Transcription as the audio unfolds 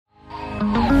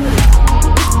I'm going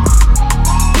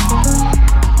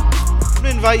to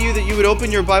invite you that you would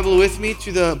open your Bible with me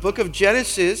to the book of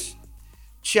Genesis,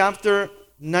 chapter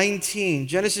 19.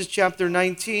 Genesis chapter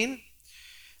 19.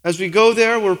 As we go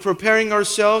there, we're preparing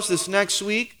ourselves this next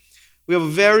week. We have a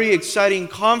very exciting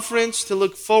conference to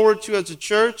look forward to as a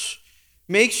church.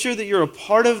 Make sure that you're a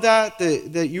part of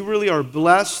that you really are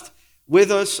blessed with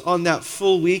us on that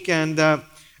full weekend. Where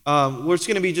it's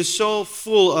going to be just so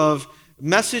full of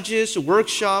messages,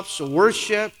 workshops,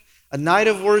 worship, a night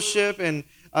of worship, and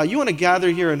you want to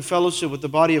gather here in fellowship with the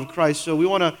body of Christ. So we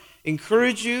want to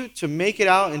encourage you to make it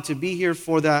out and to be here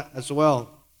for that as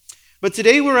well. But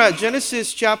today we're at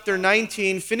Genesis chapter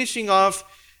 19, finishing off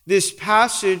this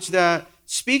passage that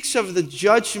speaks of the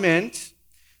judgment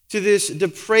to this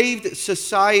depraved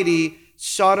society,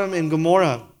 Sodom and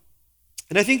Gomorrah.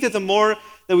 And I think that the more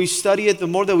that we study it, the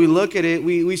more that we look at it,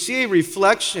 we see a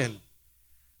reflection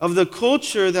of the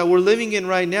culture that we're living in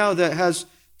right now that has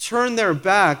turned their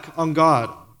back on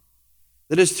God,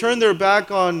 that has turned their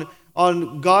back on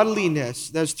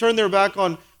godliness, that has turned their back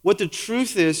on what the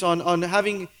truth is, on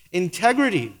having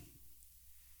integrity.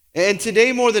 And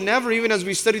today more than ever, even as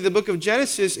we study the book of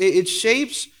Genesis, it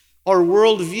shapes our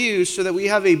worldview so that we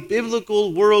have a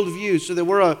biblical worldview, so that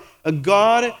we're a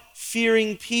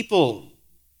God-fearing people,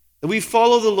 that we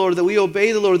follow the Lord, that we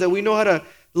obey the Lord, that we know how to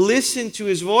listen to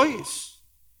His voice.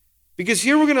 Because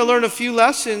here we're going to learn a few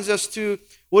lessons as to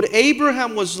what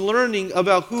Abraham was learning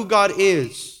about who God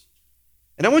is.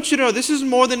 And I want you to know this is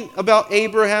more than about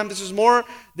Abraham. This is more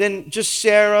than just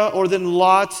Sarah or than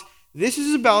Lot. This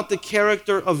is about the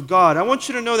character of God. I want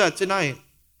you to know that tonight.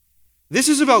 This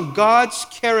is about God's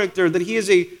character, that He is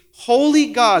a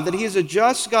holy God, that He is a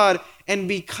just God. And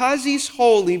because He's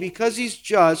holy, because He's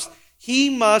just,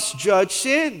 He must judge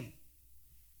sin.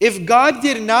 If God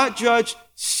did not judge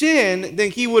sin, then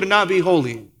He would not be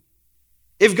holy.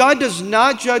 If God does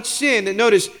not judge sin,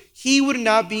 notice, He would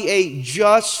not be a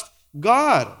just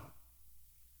God.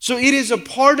 So it is a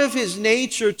part of His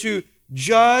nature to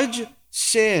judge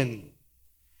sin.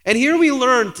 And here we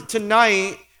learned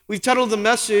tonight, we've titled the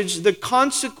message, The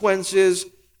Consequences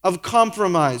of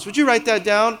Compromise. Would you write that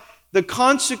down? The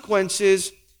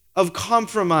consequences of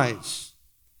compromise.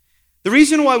 The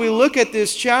reason why we look at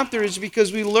this chapter is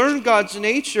because we learn God's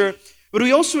nature, but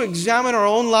we also examine our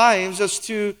own lives as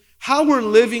to how we're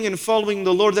living and following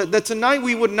the Lord, that tonight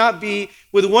we would not be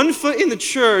with one foot in the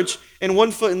church and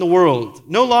one foot in the world.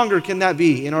 No longer can that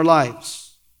be in our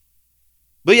lives.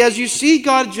 But as you see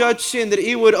God judge sin, that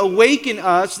it would awaken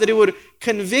us, that it would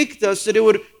convict us, that it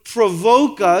would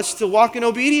provoke us to walk in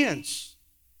obedience.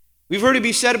 We've heard it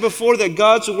be said before that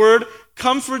God's word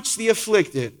comforts the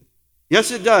afflicted.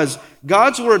 Yes, it does.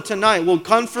 God's word tonight will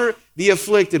comfort the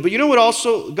afflicted. But you know what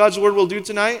also God's word will do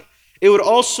tonight? It would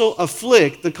also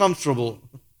afflict the comfortable.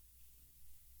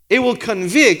 It will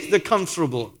convict the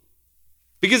comfortable.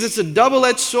 Because it's a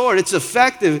double-edged sword. It's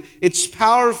effective. It's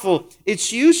powerful.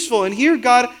 It's useful. And here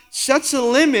God sets a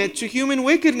limit to human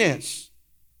wickedness.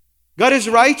 God is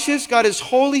righteous. God is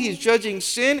holy. He's judging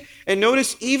sin. And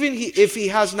notice, even if He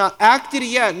has not acted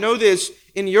yet, know this,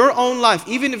 in your own life,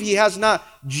 even if He has not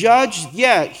judged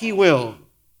yet, He will.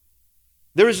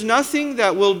 There is nothing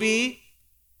that will be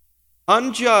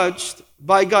unjudged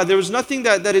by God. There is nothing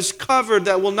that is covered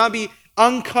that will not be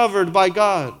uncovered by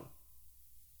God.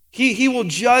 He will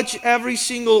judge every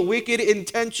single wicked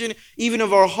intention, even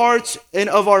of our hearts and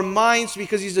of our minds,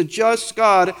 because He's a just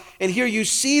God. And here you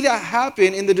see that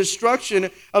happen in the destruction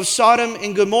of Sodom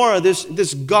and Gomorrah,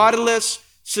 this godless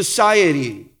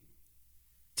society.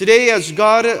 Today, as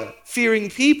God-fearing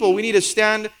people, we need to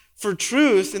stand for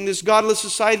truth in this godless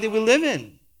society that we live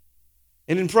in.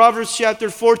 And in Proverbs chapter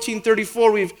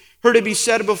 14:34, we've heard it be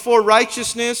said before,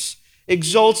 righteousness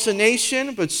exalts a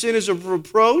nation, but sin is a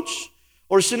reproach,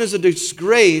 or sin is a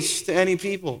disgrace to any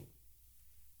people.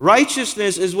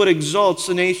 Righteousness is what exalts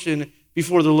a nation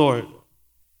before the Lord,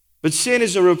 but sin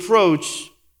is a reproach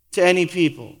to any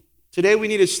people. Today we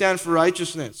need to stand for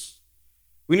righteousness.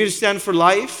 We need to stand for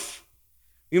life.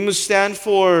 We must stand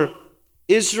for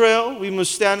Israel. We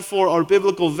must stand for our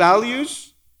biblical values.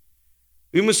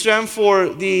 We must stand for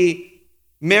the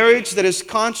marriage that is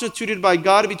constituted by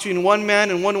God between one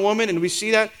man and one woman. And we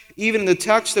see that even in the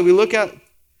text that we look at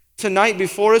tonight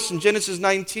before us in Genesis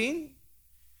 19.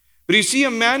 But you see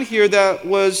a man here that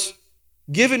was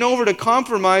given over to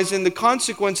compromise and the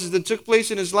consequences that took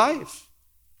place in his life.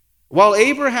 While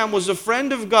Abraham was a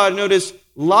friend of God, notice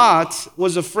Lot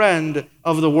was a friend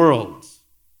of the world.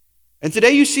 And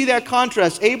today you see that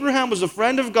contrast. Abraham was a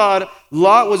friend of God.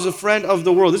 Lot was a friend of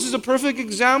the world. This is a perfect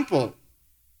example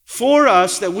for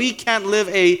us that we can't live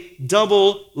a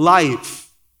double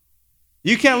life.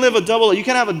 You can't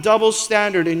have a double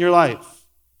standard in your life.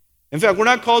 In fact, we're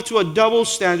not called to a double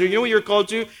standard. You know what you're called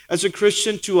to as a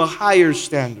Christian? To a higher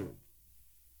standard.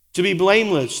 To be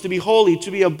blameless, to be holy,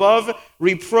 to be above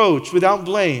reproach, without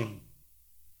blame.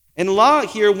 And Lot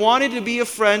here wanted to be a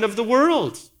friend of the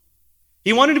world.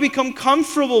 He wanted to become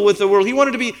comfortable with the world. He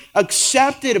wanted to be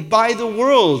accepted by the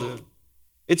world.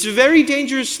 It's a very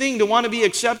dangerous thing to want to be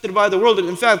accepted by the world.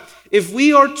 In fact, if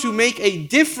we are to make a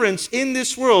difference in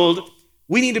this world,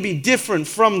 we need to be different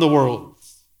from the world.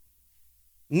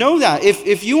 Know that.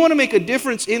 If you want to make a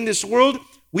difference in this world,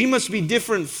 we must be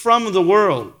different from the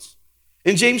world.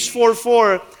 In James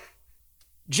 4:4,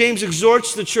 James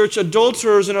exhorts the church,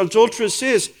 adulterers and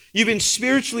adulteresses, you've been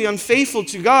spiritually unfaithful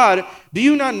to God. Do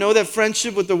you not know that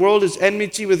friendship with the world is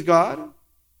enmity with God?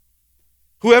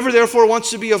 Whoever therefore wants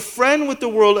to be a friend with the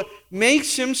world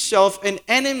makes himself an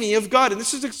enemy of God. And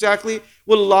this is exactly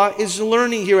what Lot is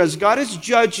learning here. As God is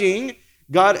judging,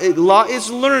 Lot is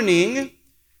learning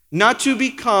not to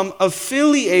become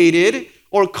affiliated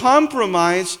or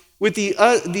compromised with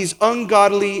these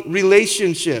ungodly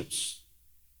relationships.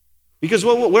 Because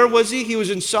where was he? He was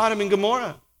in Sodom and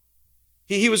Gomorrah.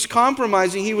 He was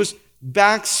compromising. He was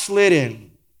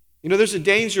backslidden. You know, there's a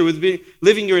danger with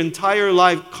living your entire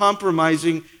life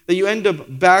compromising that you end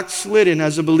up backslidden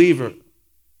as a believer.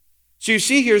 So you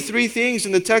see here three things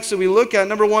in the text that we look at.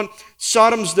 Number one,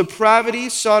 Sodom's depravity,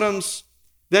 Sodom's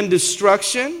then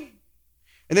destruction,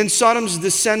 and then Sodom's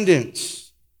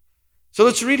descendants. So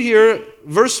let's read here,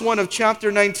 verse 1 of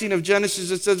chapter 19 of Genesis.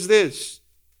 It says this.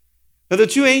 Now the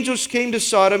two angels came to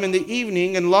Sodom in the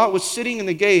evening, and Lot was sitting in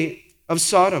the gate of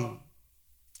Sodom.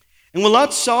 And when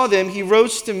Lot saw them, he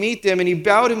rose to meet them, and he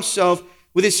bowed himself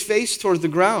with his face toward the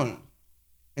ground.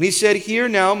 And he said, Here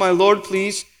now, my Lord,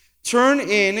 please turn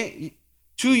in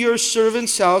to your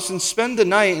servant's house and spend the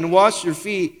night and wash your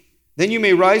feet. Then you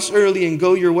may rise early and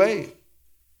go your way.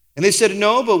 And they said,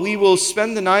 No, but we will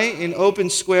spend the night in open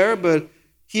square. But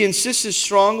he insisted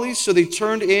strongly, so they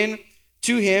turned in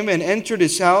to him and entered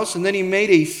his house. And then he made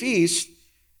a feast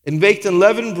and baked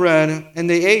unleavened bread, and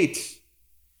they ate.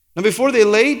 Now before they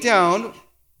lay down,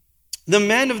 the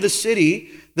men of the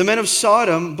city, the men of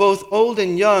Sodom, both old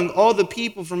and young, all the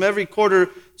people from every quarter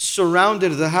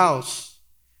surrounded the house.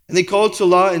 And they called to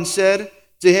Lot and said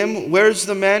to him, Where's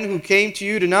the men who came to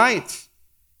you tonight?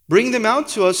 Bring them out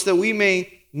to us that we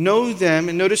may know them.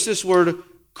 And notice this word,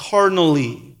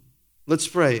 carnally. Let's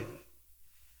pray.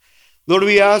 Lord,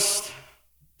 we ask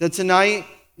that tonight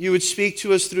you would speak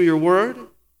to us through your word,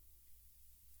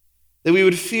 that we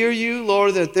would fear you,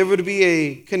 Lord, that there would be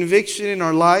a conviction in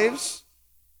our lives,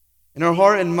 in our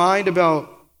heart and mind about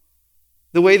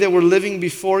the way that we're living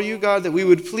before you, God, that we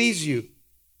would please you.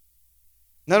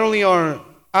 Not only our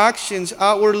actions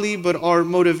outwardly, but our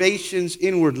motivations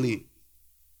inwardly.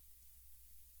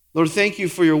 Lord, thank you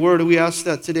for your word. We ask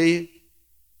that today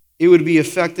it would be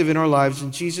effective in our lives.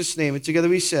 In Jesus' name, and together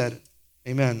we said,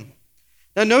 amen.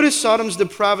 Now notice Sodom's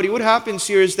depravity. What happens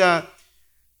here is that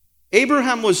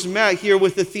Abraham was met here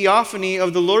with the theophany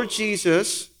of the Lord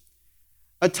Jesus,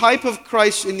 a type of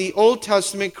Christ in the Old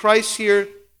Testament, Christ here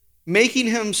making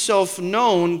himself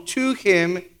known to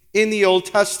him in the Old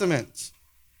Testament.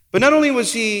 But not only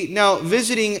was he now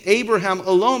visiting Abraham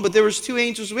alone, but there was two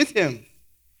angels with him.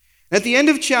 At the end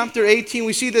of chapter 18,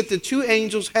 we see that the two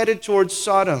angels headed towards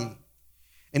Sodom.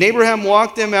 And Abraham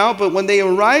walked them out, but when they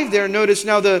arrived there, notice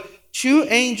now the two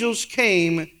angels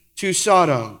came to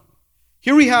Sodom.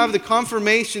 Here we have the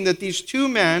confirmation that these two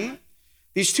men,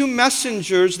 these two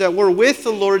messengers that were with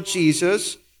the Lord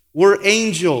Jesus, were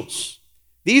angels.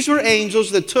 These were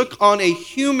angels that took on a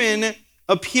human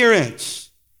appearance.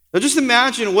 Now just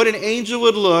imagine what an angel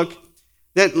would look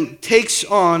that takes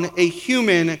on a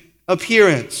human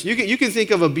appearance. You can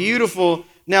think of a beautiful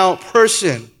now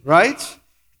person, right?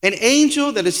 An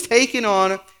angel that has taken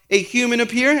on a human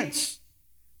appearance.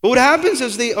 But what happens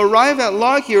as they arrive at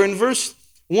Lot here in verse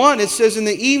 1, it says, In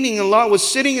the evening, and Lot was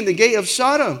sitting in the gate of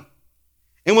Sodom.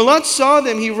 And when Lot saw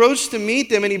them, he rose to meet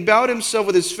them, and he bowed himself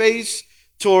with his face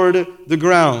toward the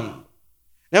ground.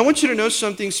 Now, I want you to know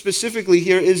something specifically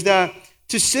here, is that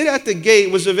to sit at the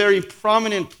gate was a very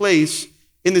prominent place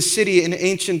in the city in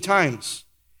ancient times.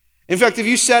 In fact, if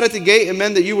you sat at the gate, it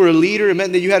meant that you were a leader. It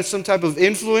meant that you had some type of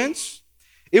influence.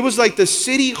 It was like the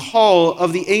city hall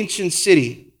of the ancient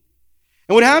city.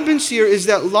 And what happens here is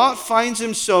that Lot finds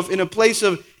himself in a place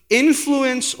of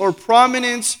influence or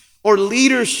prominence or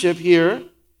leadership here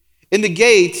in the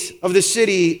gate of the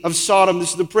city of Sodom,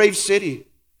 this depraved city.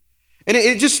 And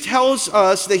it just tells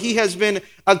us that he has been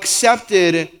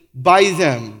accepted by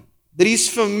them, that he's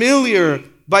familiar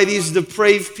by these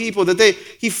depraved people, that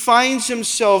he finds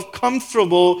himself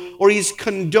comfortable or he's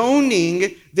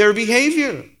condoning their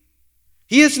behavior.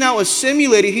 He is now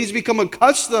assimilated. He's become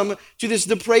accustomed to this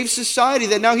depraved society,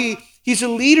 that now he's a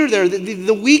leader there.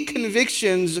 The weak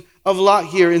convictions of Lot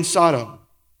here in Sodom.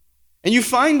 And you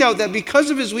find out that because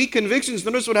of his weak convictions,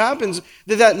 notice what happens,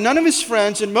 that none of his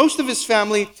friends and most of his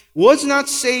family was not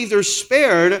saved or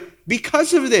spared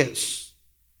because of this.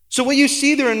 So what you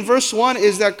see there in verse 1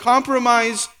 is that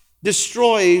compromise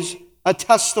destroys a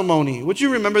testimony. Would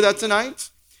you remember that tonight?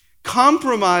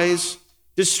 Compromise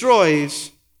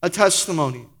destroys a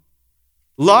testimony.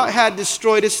 Lot had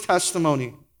destroyed his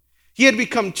testimony. He had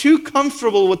become too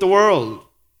comfortable with the world.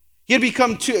 He had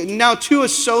become too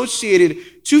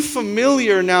associated, too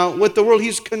familiar now with the world.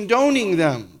 He's condoning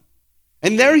them.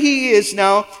 And there he is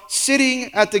now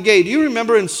sitting at the gate. Do you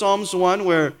remember in Psalms 1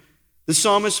 where the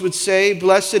psalmist would say,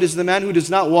 "Blessed is the man who does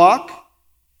not walk,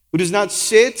 who does not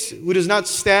sit, who does not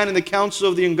stand in the counsel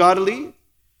of the ungodly,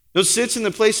 nor sits in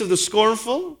the place of the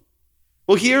scornful."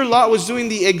 Well, here Lot was doing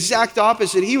the exact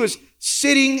opposite. He was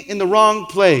sitting in the wrong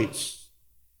place.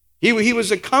 He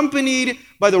was accompanied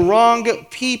by the wrong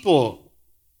people.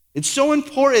 It's so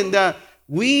important that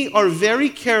we are very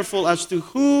careful as to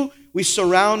who we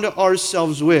surround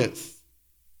ourselves with,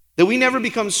 that we never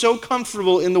become so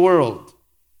comfortable in the world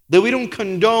that we don't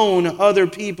condone other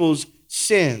people's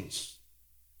sins.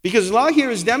 Because Lot here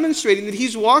is demonstrating that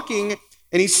he's walking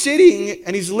and he's sitting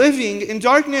and he's living in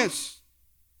darkness.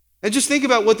 And just think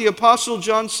about what the Apostle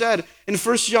John said in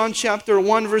 1 John chapter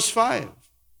 1, verse 5.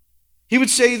 He would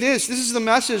say this is the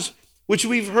message which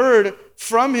we've heard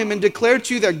from him and declared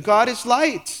to you, that God is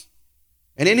light,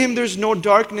 and in him there's no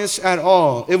darkness at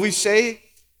all. If we say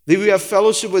that we have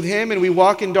fellowship with him and we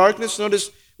walk in darkness, notice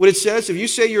what it says. If you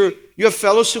say you have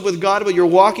fellowship with God, but you're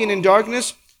walking in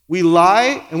darkness, we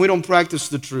lie and we don't practice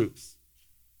the truth.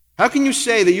 How can you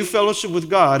say that you fellowship with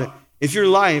God if your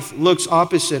life looks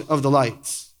opposite of the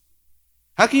light?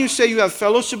 How can you say you have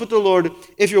fellowship with the Lord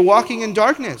if you're walking in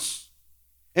darkness?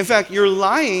 In fact, you're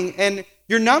lying and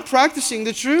you're not practicing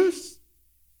the truth.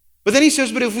 But then he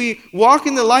says, but if we walk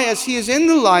in the light as he is in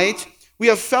the light, we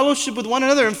have fellowship with one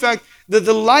another. In fact,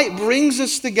 the light brings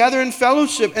us together in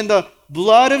fellowship, and the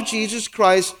blood of Jesus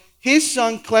Christ, his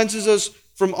Son, cleanses us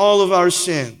from all of our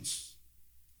sins.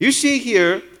 You see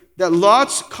here that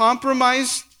Lot's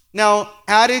compromised now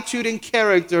attitude and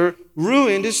character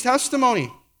ruined his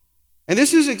testimony. And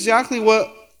this is exactly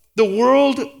what the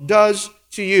world does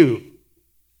to you.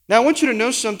 Now I want you to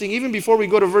know something, even before we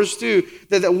go to verse 2,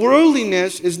 that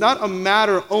worldliness is not a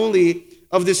matter only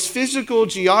of this physical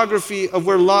geography of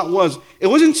where Lot was. It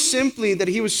wasn't simply that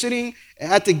he was sitting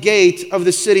at the gate of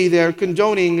the city there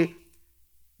condoning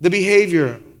the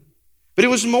behavior. But it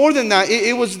was more than that.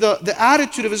 It was the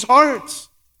attitude of his heart.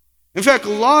 In fact,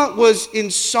 Lot was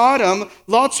in Sodom.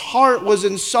 Lot's heart was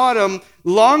in Sodom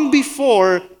long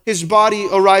before his body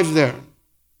arrived there.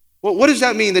 Well, what does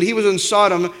that mean, that he was in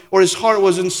Sodom, or his heart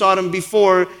was in Sodom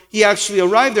before he actually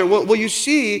arrived there? Well, you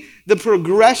see the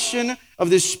progression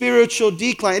of the spiritual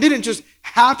decline. It didn't just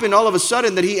happen all of a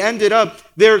sudden that he ended up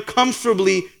there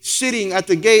comfortably sitting at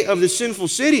the gate of the sinful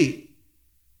city.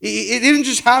 It didn't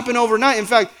just happen overnight. In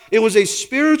fact, it was a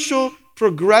spiritual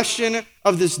progression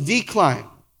of this decline.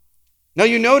 Now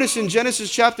you notice in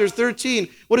Genesis chapter 13,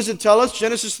 what does it tell us?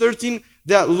 Genesis 13,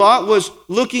 that Lot was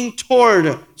looking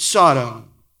toward Sodom.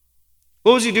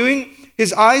 What was he doing?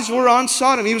 His eyes were on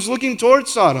Sodom. He was looking toward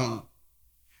Sodom.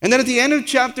 And then at the end of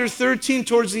chapter 13,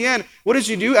 towards the end, what does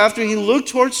he do? After he looked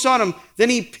towards Sodom,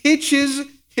 then he pitches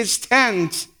his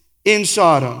tent in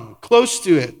Sodom, close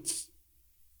to it.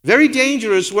 Very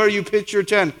dangerous where you pitch your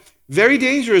tent. Very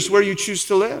dangerous where you choose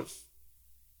to live,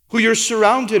 who you're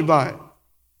surrounded by.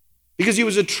 Because he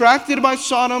was attracted by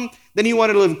Sodom, then he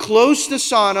wanted to live close to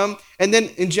Sodom, and then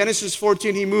in Genesis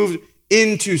 14, he moved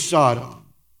into Sodom.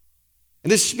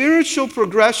 And the spiritual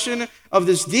progression of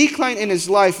this decline in his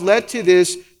life led to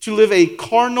this, to live a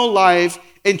carnal life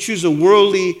and choose a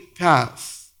worldly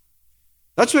path.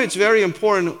 That's why it's very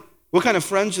important what kind of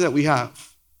friends that we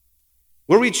have,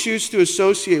 where we choose to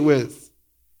associate with,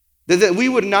 that we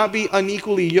would not be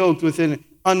unequally yoked with an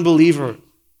unbeliever,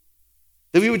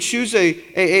 that we would choose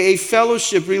a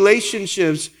fellowship,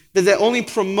 relationships that only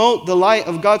promote the light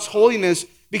of God's holiness.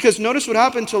 Because notice what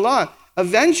happened to Lot.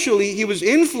 Eventually, he was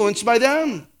influenced by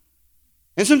them.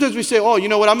 And sometimes we say, oh, you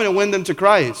know what, I'm going to win them to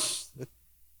Christ.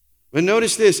 But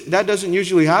notice this, that doesn't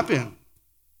usually happen.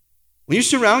 When you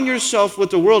surround yourself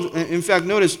with the world, in fact,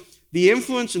 notice, the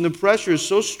influence and the pressure is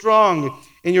so strong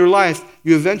in your life,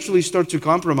 you eventually start to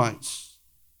compromise.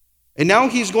 And now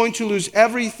he's going to lose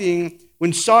everything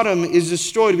when Sodom is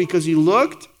destroyed, because he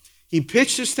looked, He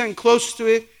pitched his tent close to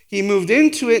it. He moved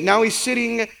into it. Now he's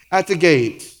sitting at the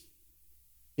gate.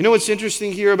 You know what's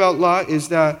interesting here about Lot is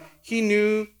that he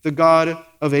knew the God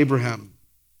of Abraham.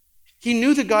 He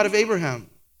knew the God of Abraham.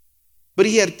 But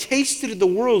he had tasted the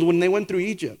world when they went through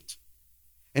Egypt.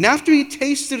 And after he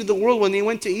tasted the world when they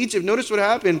went to Egypt, notice what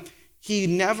happened. He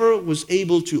never was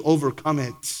able to overcome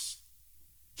it.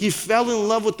 He fell in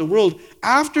love with the world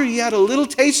after he had a little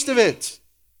taste of it.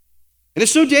 And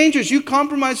it's so dangerous. You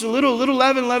compromise a little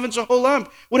leaven leavens a whole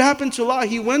lump. What happened to Lot?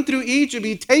 He went through Egypt.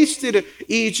 He tasted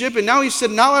Egypt. And now he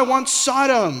said, now I want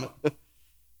Sodom.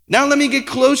 Now let me get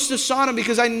close to Sodom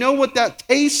because I know what that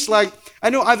tastes like. I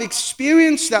know I've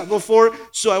experienced that before,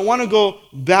 so I want to go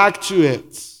back to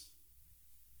it.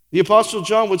 The Apostle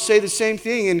John would say the same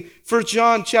thing in 1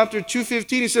 John chapter 2:15.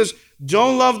 He says,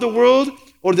 don't love the world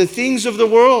or the things of the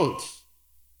world.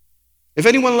 If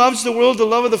anyone loves the world, the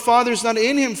love of the Father is not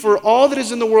in him. For all that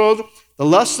is in the world, the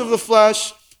lust of the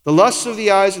flesh, the lust of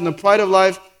the eyes, and the pride of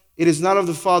life, it is not of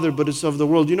the Father, but it's of the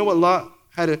world. You know what Lot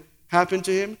had happened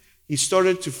to him? He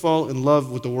started to fall in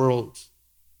love with the world.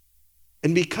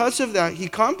 And because of that, he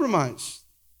compromised.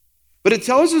 But it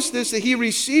tells us this, that he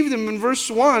received them. In verse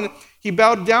 1, he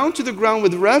bowed down to the ground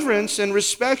with reverence and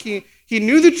respect. He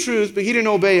knew the truth, but he didn't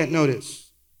obey it,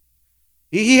 notice.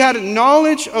 He had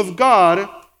knowledge of God,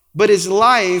 but his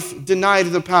life denied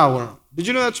the power. Did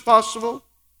you know that's possible?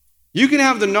 You can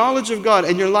have the knowledge of God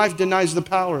and your life denies the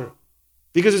power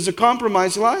because it's a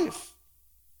compromised life.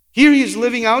 Here he is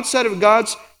living outside of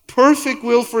God's perfect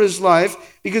will for his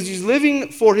life because he's living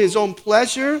for his own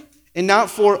pleasure and not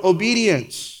for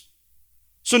obedience.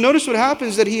 So notice what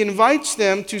happens, that he invites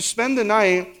them to spend the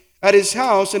night at his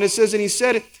house. And it says, and he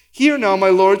said, here now, my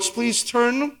lords, please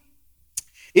turn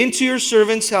into your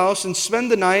servant's house and spend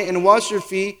the night and wash your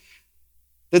feet,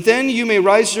 that then you may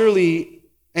rise early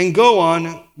and go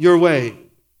on your way.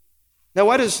 Now,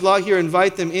 why does Lot here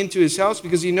invite them into his house?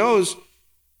 Because he knows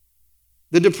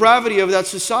the depravity of that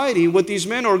society, what these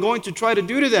men are going to try to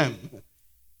do to them.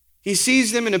 He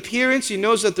sees them in appearance. He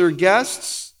knows that they're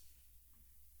guests.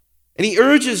 And he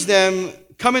urges them,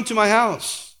 come into my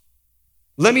house.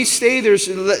 Let me stay there,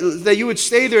 so that you would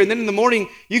stay there, and then in the morning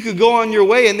you could go on your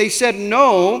way. And they said,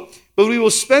 no, but we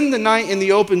will spend the night in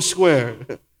the open square.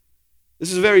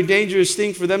 This is a very dangerous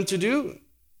thing for them to do.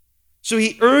 So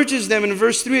he urges them in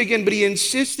verse 3 again, but he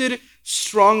insisted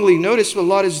strongly. Notice what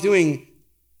Lot is doing.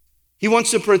 He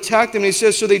wants to protect them. He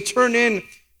says, so they turned in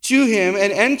to him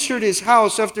and entered his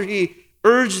house after he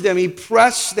urged them. He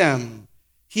pressed them.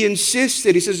 He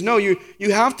insisted. He says, no, you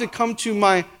have to come to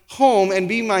my home and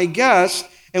be my guest.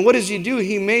 And what does he do?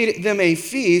 He made them a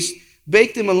feast,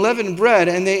 baked them unleavened bread,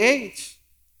 and they ate.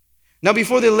 Now,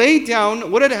 before they laid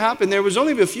down, what had happened? There was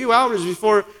only a few hours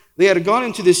before they had gone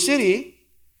into the city,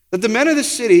 that the men of the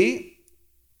city,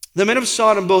 the men of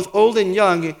Sodom, both old and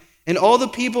young, and all the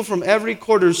people from every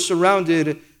quarter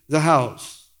surrounded the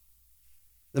house.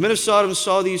 The men of Sodom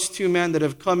saw these two men that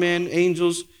have come in,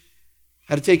 angels,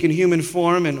 had taken human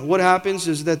form, and what happens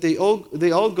is that they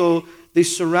all go, they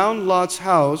surround Lot's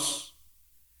house,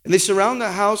 and they surround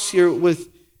the house here with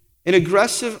an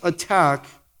aggressive attack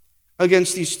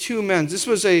against these two men. This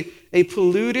was a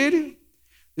polluted,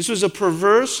 this was a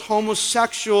perverse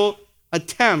homosexual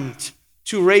attempt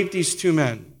to rape these two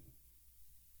men.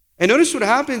 And notice what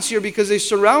happens here, because they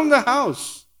surround the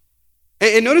house.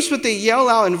 And notice what they yell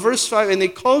out in verse 5, and they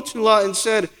called to Lot and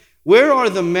said, where are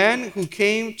the men who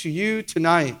came to you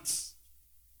tonight?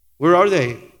 Where are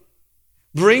they?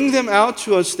 Bring them out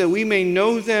to us that we may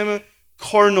know them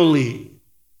carnally.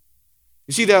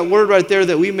 You see that word right there,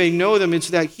 that we may know them, it's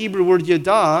that Hebrew word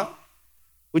yada,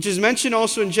 which is mentioned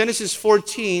also in Genesis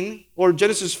 14 or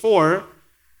Genesis 4,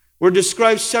 where it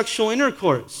describes sexual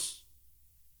intercourse.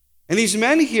 And these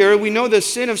men here, we know the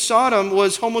sin of Sodom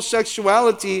was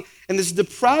homosexuality and this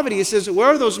depravity. It says, where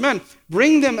are those men?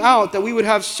 Bring them out that we would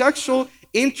have sexual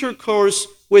intercourse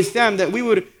with them, that we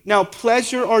would now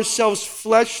pleasure ourselves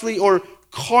fleshly or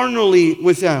carnally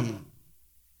with them.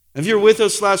 If you're with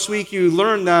us last week, you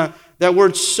learned that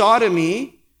word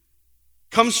sodomy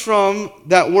comes from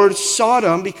that word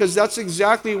Sodom, because that's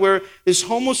exactly where this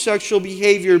homosexual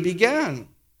behavior began.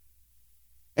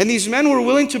 And these men were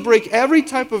willing to break every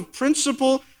type of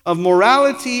principle of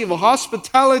morality, of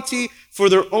hospitality, for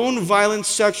their own violent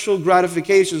sexual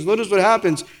gratifications. Notice what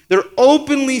happens. They're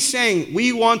openly saying,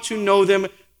 we want to know them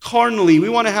carnally. We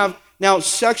want to have now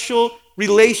sexual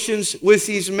relations with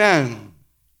these men.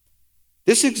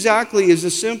 This exactly is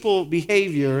a simple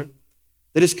behavior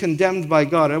that is condemned by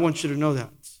God. I want you to know that.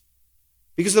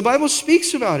 Because the Bible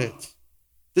speaks about it.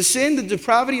 The sin, the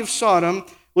depravity of Sodom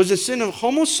was a sin of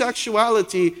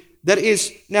homosexuality that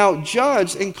is now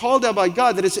judged and called out by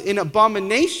God, that is an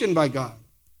abomination by God.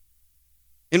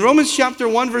 In Romans chapter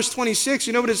 1, verse 26,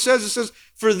 you know what it says? It says,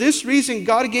 for this reason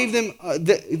God gave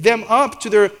them up to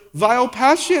their vile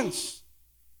passions.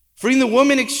 For even the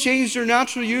woman exchanged their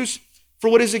natural use for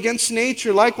what is against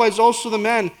nature. Likewise also the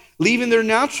men, leaving their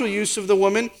natural use of the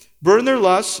woman, burn their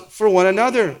lusts for one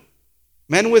another.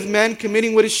 Men with men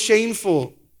committing what is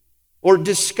shameful or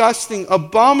disgusting,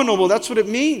 abominable, that's what it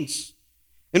means.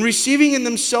 And receiving in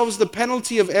themselves the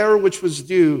penalty of error which was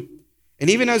due. And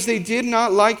even as they did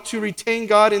not like to retain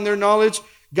God in their knowledge,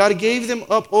 God gave them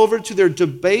up over to their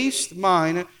debased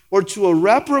mind, or to a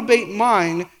reprobate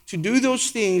mind, to do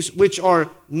those things which are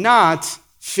not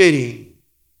fitting.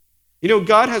 You know,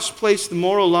 God has placed the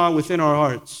moral law within our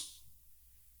hearts.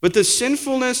 But the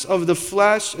sinfulness of the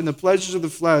flesh and the pleasures of the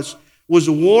flesh was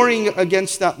warring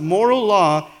against that moral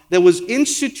law that was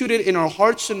instituted in our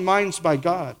hearts and minds by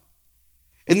God.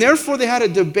 And therefore they had a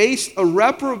debased, a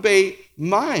reprobate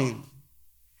mind.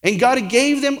 And God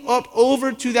gave them up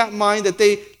over to that mind that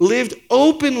they lived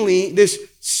openly this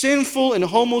sinful and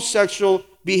homosexual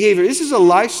behavior. This is a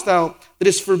lifestyle that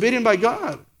is forbidden by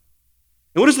God.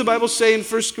 And what does the Bible say in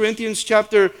 1 Corinthians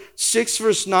chapter 6,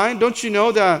 verse 9? Don't you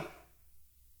know that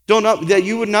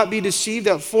you would not be deceived,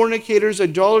 that fornicators,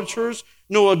 idolaters,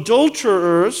 nor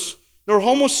adulterers, nor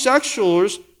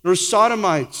homosexuals, nor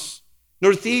sodomites,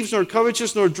 nor thieves, nor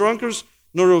covetous, nor drunkards,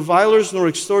 nor revilers, nor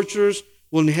extortioners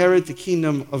will inherit the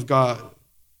kingdom of God.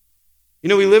 You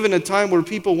know, we live in a time where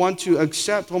people want to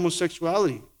accept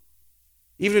homosexuality.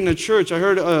 Even in the church,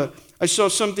 I saw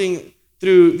something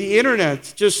through the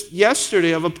internet just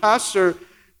yesterday of a pastor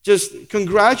just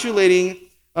congratulating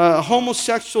a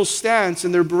homosexual stance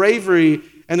and their bravery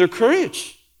and their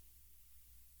courage.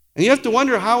 And you have to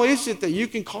wonder, how is it that you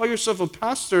can call yourself a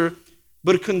pastor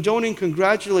but condone and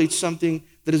congratulate something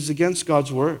that is against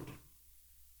God's word?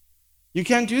 You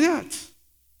can't do that.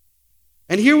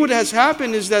 And here what has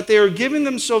happened is that they are giving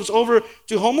themselves over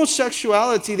to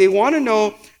homosexuality. They want to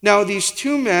know now these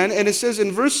two men, and it says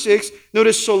in verse 6,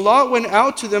 notice, so Lot went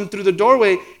out to them through the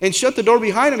doorway and shut the door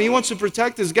behind him. He wants to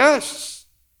protect his guests.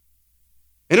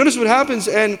 And notice what happens,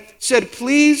 and said,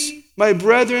 please, my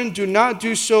brethren, do not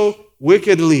do so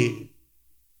wickedly.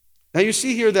 Now you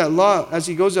see here that Lot, as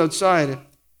he goes outside,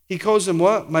 he calls them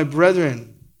what? My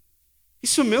brethren.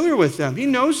 He's familiar with them. He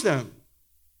knows them.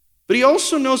 But he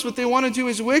also knows what they want to do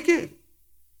is wicked.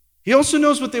 He also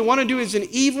knows what they want to do is an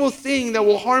evil thing that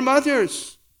will harm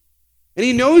others. And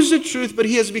he knows the truth, but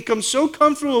he has become so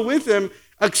comfortable with them,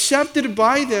 accepted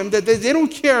by them, that they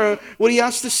don't care what he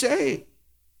has to say.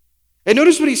 And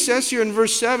notice what he says here in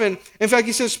verse 7. In fact,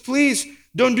 he says, please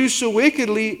don't do so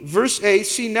wickedly. Verse 8,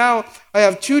 see now I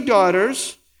have two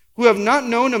daughters who have not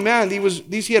known a man.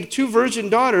 He had two virgin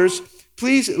daughters.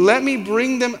 Please let me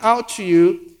bring them out to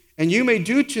you, and you may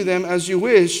do to them as you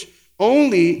wish.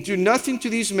 Only do nothing to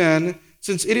these men,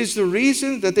 since it is the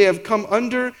reason that they have come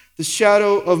under the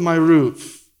shadow of my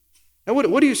roof. And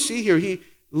what do you see here?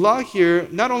 Lot here,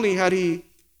 not only had he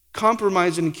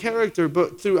compromised in character,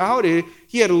 but throughout it,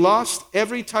 he had lost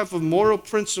every type of moral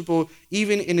principle,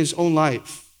 even in his own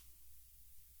life.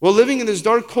 While living in this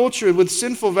dark culture with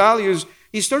sinful values,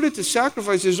 he started to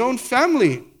sacrifice his own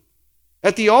family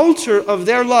at the altar of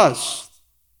their lust.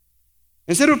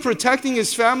 Instead of protecting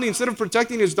his family, instead of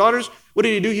protecting his daughters, what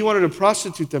did he do? He wanted to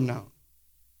prostitute them now.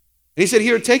 And he said,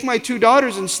 here, take my two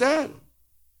daughters instead.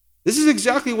 This is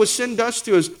exactly what sin does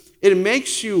to us. It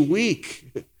makes you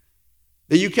weak,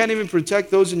 that you can't even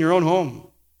protect those in your own home.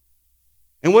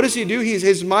 And what does he do?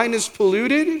 His mind is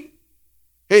polluted.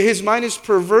 His mind is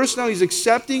perverse now. He's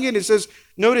accepting it. It says,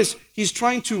 notice, he's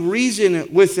trying to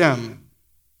reason with them.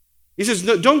 He says,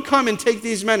 no, don't come and take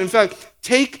these men. In fact,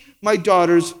 take my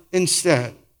daughters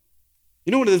instead.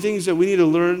 You know, one of the things that we need to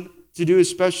learn to do,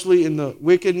 especially in the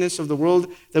wickedness of the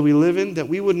world that we live in, that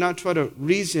we would not try to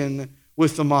reason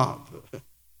with the mob.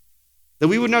 That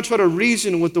we would not try to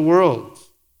reason with the world.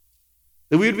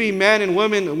 That we would be men and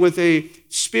women with a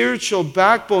spiritual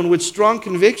backbone, with strong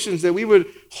convictions, that we would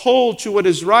hold to what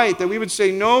is right, that we would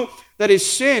say, no, that is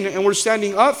sin, and we're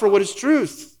standing up for what is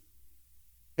truth.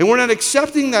 And we're not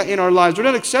accepting that in our lives. We're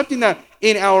not accepting that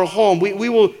in our home. We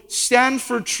will stand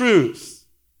for truth.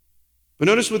 But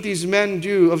notice what these men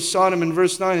do of Sodom in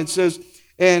verse 9. It says,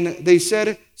 and they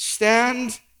said,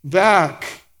 stand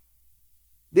back.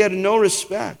 They had no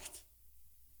respect.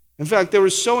 In fact, they were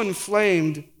so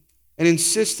inflamed and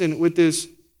insistent with this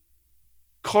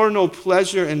carnal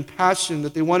pleasure and passion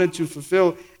that they wanted to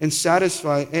fulfill and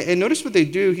satisfy. And notice what they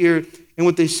do here and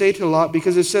what they say to Lot,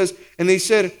 because it says, and they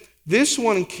said, this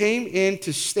one came in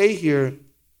to stay here,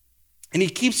 and he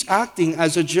keeps acting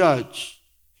as a judge.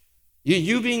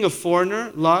 You being a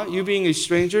foreigner, Lot, you being a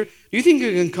stranger, do you think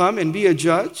you can come and be a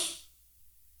judge?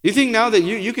 Do you think now that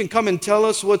you can come and tell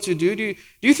us what to do? Do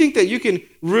you think that you can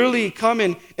really come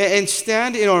and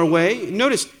stand in our way?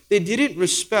 Notice, they didn't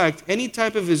respect any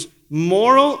type of his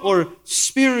moral or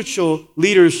spiritual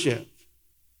leadership.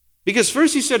 Because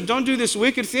first he said, don't do this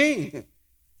wicked thing.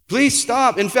 Please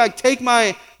stop. In fact, take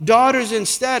my daughters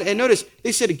instead. And notice,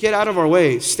 they said, get out of our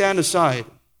way. Stand aside.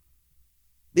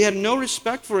 They had no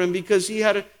respect for him because he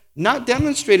had not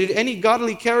demonstrated any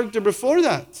godly character before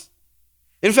that.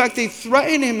 In fact, they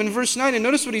threaten him in verse 9. And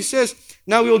notice what he says.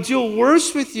 Now we will deal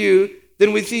worse with you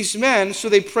than with these men. So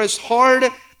they pressed hard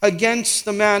against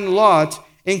the man Lot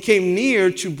and came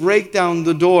near to break down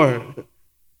the door.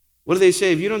 What do they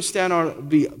say? If you don't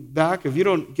stand back, if you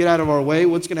don't get out of our way,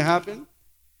 what's going to happen?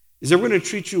 Is that we're going to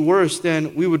treat you worse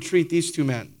than we would treat these two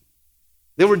men.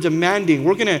 They were demanding.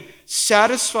 We're going to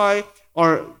satisfy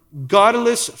our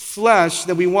godless flesh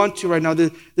that we want to right now.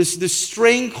 This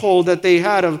stranglehold that they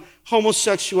had of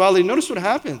homosexuality. Notice what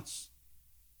happens.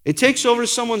 It takes over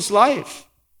someone's life.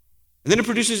 And then it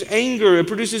produces anger. It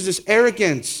produces this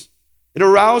arrogance. It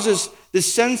arouses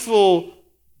this sinful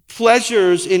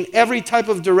pleasures in every type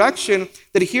of direction,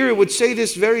 that here it would say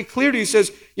this very clearly. He says,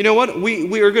 you know what?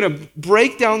 We are going to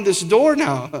break down this door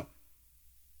now.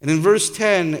 And in verse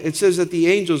 10, it says that the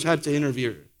angels had to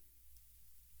intervene.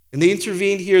 And they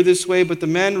intervened here this way, but the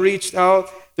men reached out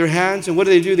their hands, and what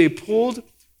do? They pulled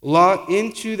Lot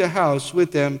into the house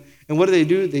with them, and what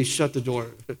do? They shut the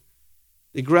door.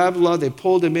 They grabbed Lot, they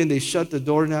pulled him in, they shut the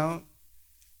door now.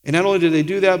 And not only did they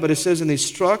do that, but it says, and they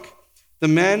struck the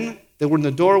men that were in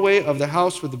the doorway of the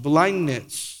house with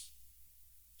blindness.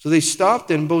 So they stopped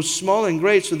them, both small and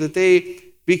great, so that they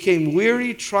became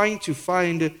weary trying to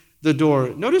find the door.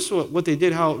 Notice what they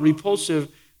did, how repulsive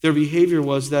their behavior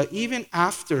was, that even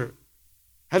after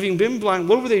having been blind,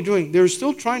 what were they doing? They were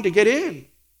still trying to get in.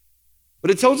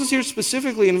 But it tells us here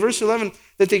specifically in verse 11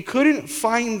 that they couldn't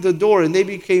find the door and they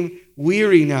became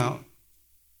weary now.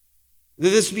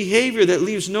 This behavior that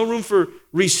leaves no room for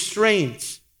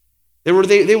restraint. They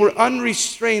were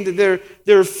unrestrained.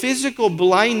 Their physical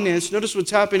blindness, notice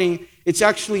what's happening, it's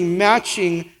actually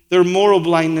matching their moral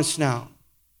blindness now.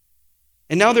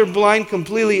 And now they're blind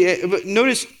completely. But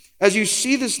notice, as you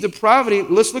see this depravity,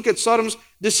 let's look at Sodom's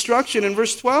destruction in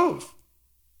verse 12.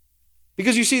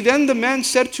 Because you see, then the men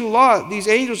said to Lot, these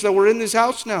angels that were in this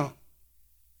house now,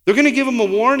 they're going to give him a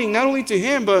warning, not only to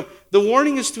him, but the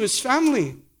warning is to his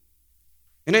family.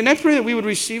 And I pray that we would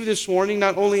receive this warning,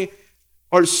 not only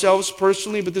ourselves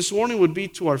personally, but this warning would be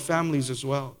to our families as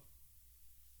well.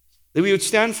 That we would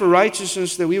stand for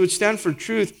righteousness, that we would stand for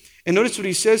truth. And notice what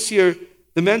he says here.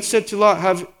 The men said to Lot,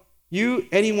 have you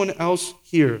anyone else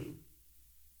here?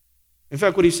 In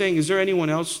fact, what he's saying, is there anyone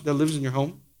else that lives in your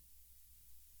home?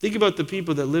 Think about the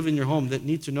people that live in your home that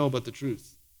need to know about the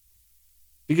truth.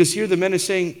 Because here the men is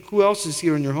saying, who else is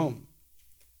here in your home?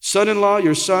 Son-in-law,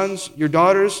 your sons, your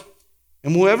daughters,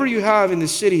 and whoever you have in the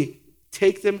city,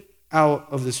 take them out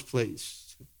of this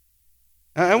place.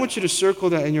 I want you to circle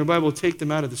that in your Bible, take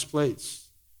them out of this place.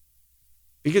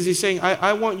 Because he's saying,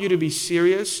 I want you to be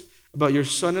serious about your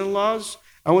son-in-laws.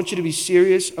 I want you to be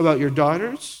serious about your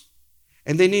daughters.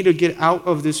 And they need to get out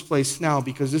of this place now,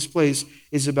 because this place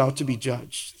is about to be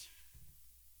judged.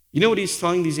 You know what he's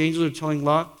telling these angels are telling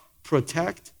Lot?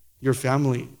 Protect your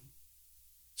family.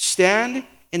 Stand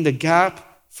in the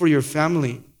gap for your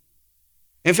family.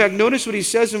 In fact, notice what he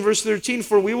says in verse 13,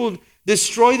 for we will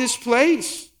destroy this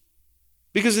place,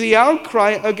 because the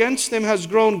outcry against them has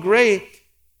grown great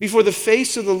before the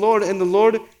face of the Lord, and the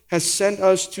Lord has sent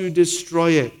us to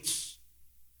destroy it.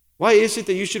 Why is it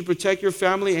that you should protect your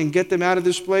family and get them out of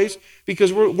this place?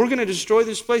 Because we're going to destroy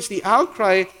this place. The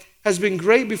outcry has been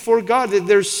great before God, that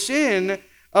their sin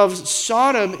of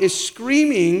Sodom is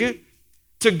screaming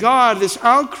to God. This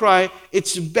outcry,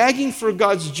 it's begging for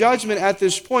God's judgment at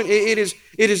this point. It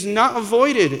is not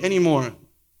avoided anymore.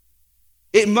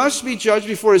 It must be judged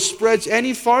before it spreads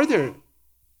any farther.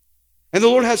 And the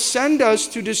Lord has sent us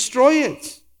to destroy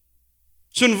it.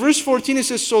 So in verse 14 it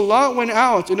says, so Lot went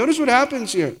out. And notice what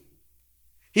happens here.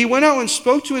 He went out and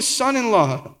spoke to his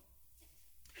son-in-law,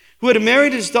 who had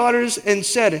married his daughters, and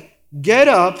said, get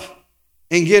up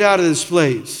and get out of this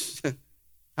place.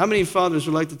 How many fathers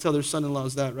would like to tell their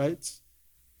son-in-laws that, right?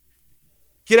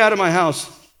 Get out of my house.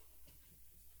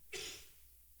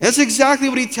 That's exactly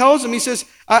what he tells them. He says,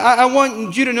 I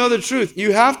want you to know the truth.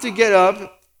 You have to get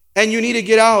up and you need to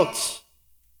get out.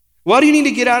 Why do you need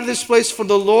to get out of this place? For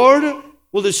the Lord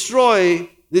will destroy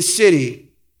this city.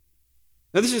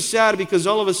 Now this is sad, because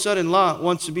all of a sudden Lot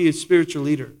wants to be a spiritual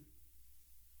leader.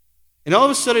 And all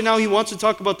of a sudden now he wants to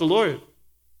talk about the Lord.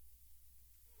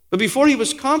 But before he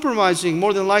was compromising,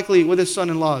 more than likely, with his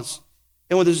son-in-laws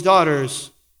and with his daughters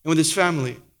and with his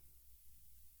family.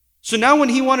 So now when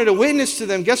he wanted to witness to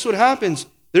them, guess what happens?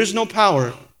 There's no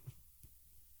power.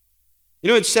 You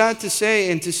know, it's sad to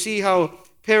say and to see how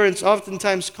parents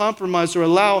oftentimes compromise or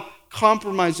allow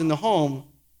compromise in the home.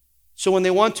 So when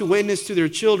they want to witness to their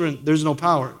children, there's no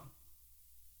power.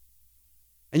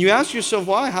 And you ask yourself,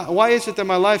 why? Why is it that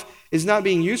my life is not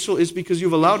being useful? It's because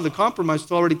you've allowed the compromise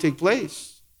to already take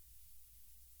place.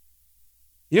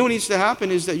 You know what needs to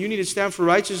happen is that you need to stand for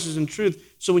righteousness and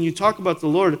truth. So when you talk about the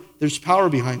Lord, there's power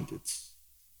behind it.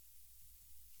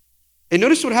 And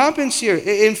notice what happens here.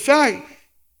 In fact,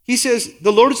 he says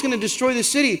the Lord is going to destroy the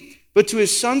city. But to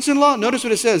his sons-in-law, notice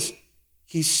what it says.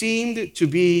 He seemed to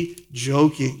be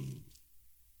joking.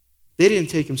 They didn't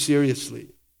take him seriously.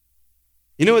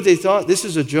 You know what they thought? This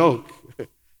is a joke.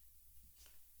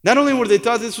 Not only were they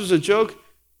thought this was a joke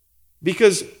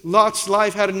because Lot's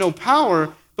life had no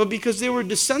power, but because they were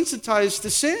desensitized to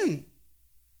sin.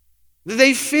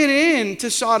 They fit in to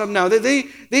Sodom now.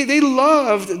 They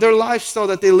loved their lifestyle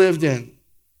that they lived in.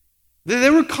 They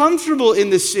were comfortable in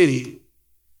the city,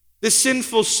 this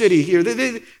sinful city here.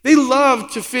 They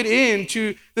loved to fit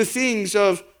into the things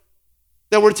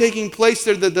that were taking place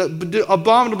there, the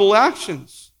abominable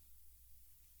actions.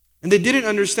 And they didn't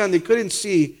understand, they couldn't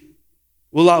see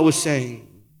what Lot was saying.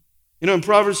 You know, in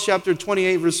Proverbs chapter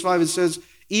 28, verse 5, it says,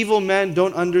 evil men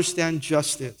don't understand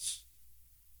justice.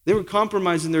 They were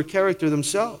compromising their character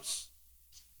themselves.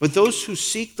 But those who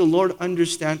seek the Lord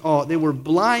understand all. They were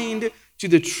blind to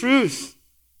the truth.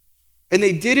 And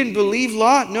they didn't believe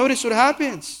Lot. Notice what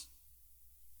happens.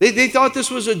 They thought this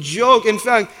was a joke. In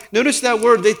fact, notice that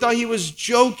word. They thought he was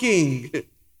joking.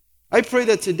 I pray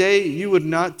that today you would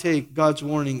not take God's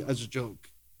warning as a joke.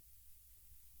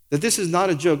 That this is not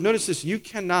a joke. Notice this. You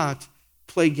cannot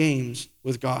play games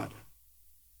with God.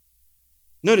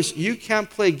 Notice, you can't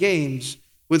play games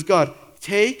with God.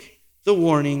 Take the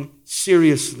warning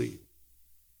seriously.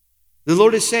 The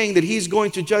Lord is saying that he's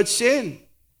going to judge sin.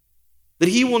 That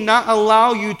he will not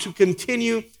allow you to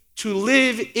continue to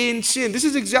live in sin. This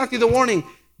is exactly the warning.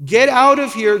 Get out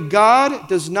of here. God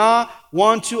does not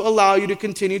want to allow you to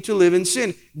continue to live in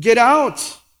sin. Get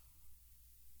out.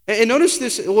 And notice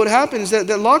this, what happens, that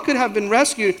Lot could have been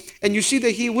rescued, and you see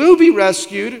that he will be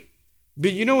rescued,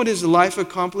 but you know what his life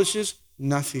accomplishes?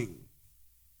 Nothing.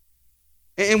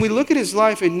 And we look at his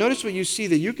life and notice what you see,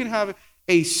 that you can have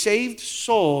a saved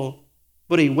soul,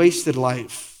 but a wasted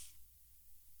life.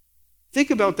 Think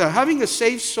about that. Having a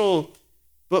saved soul,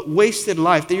 but wasted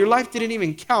life, that your life didn't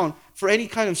even count for any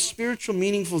kind of spiritual,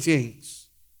 meaningful things.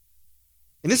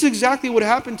 And this is exactly what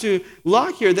happened to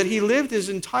Lot here, that he lived his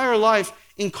entire life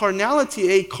in carnality,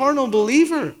 a carnal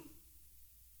believer.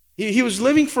 He was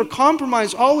living for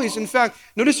compromise always. In fact,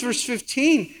 notice verse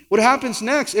 15, what happens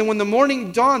next. And when the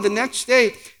morning dawned the next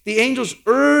day, the angels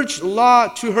urged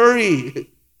Lot to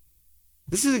hurry.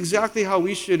 This is exactly how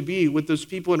we should be with those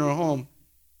people in our home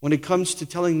when it comes to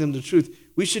telling them the truth.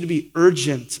 We should be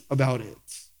urgent about it.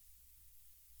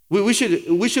 We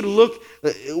should look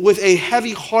with a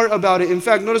heavy heart about it. In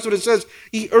fact, notice what it says.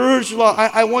 He urged Lot,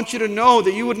 I want you to know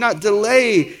that you would not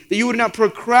delay, that you would not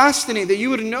procrastinate, that you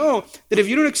would know that if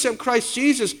you don't accept Christ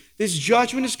Jesus, this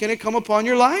judgment is going to come upon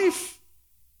your life.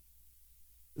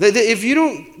 That if you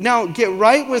don't now get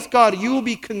right with God, you will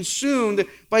be consumed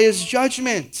by his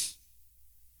judgment.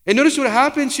 And notice what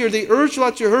happens here. They urge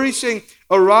Lot to hurry, saying,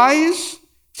 arise,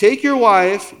 take your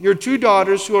wife, your 2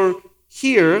 daughters who are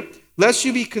here, lest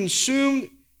you be consumed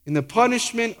in the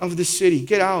punishment of the city.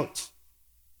 Get out.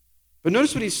 But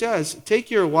notice what he says.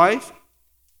 Take your wife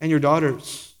and your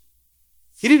daughters.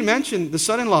 He didn't mention the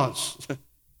son-in-laws.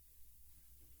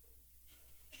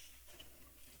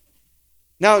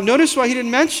 Now, notice why he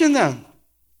didn't mention them.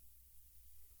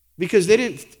 Because they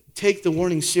didn't take the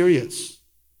warning serious.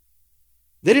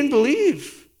 They didn't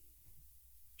believe.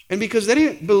 And because they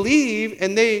didn't believe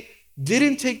and they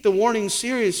didn't take the warning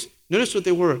serious, notice what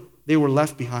they were. They were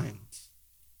left behind.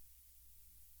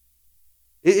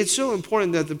 It's so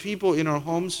important that the people in our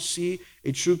homes see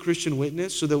a true Christian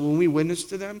witness so that when we witness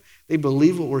to them, they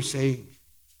believe what we're saying.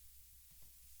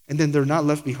 And then they're not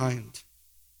left behind.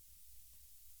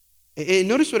 And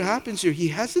notice what happens here. He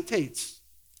hesitates.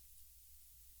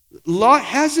 Lot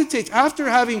hesitates after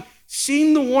having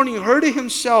seen the warning, heard it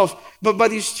himself, but by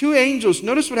these 2 angels.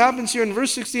 Notice what happens here in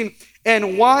verse 16.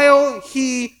 And while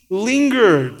he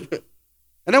lingered.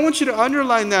 And I want you to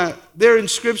underline that there in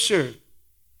Scripture.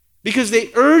 Because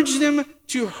they urged him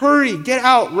to hurry, get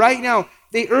out right now.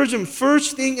 They urge him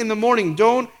first thing in the morning.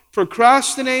 Don't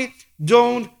procrastinate,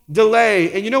 don't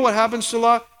delay. And you know what happens to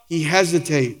Lot? He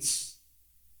hesitates.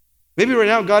 Maybe right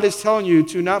now God is telling you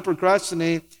to not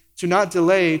procrastinate, to not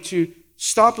delay, to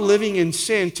stop living in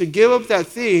sin, to give up that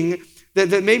thing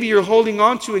that maybe you're holding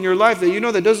on to in your life that you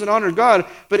know that doesn't honor God,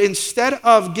 but instead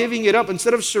of giving it up,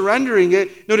 instead of surrendering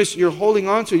it, notice you're holding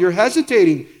on to it, you're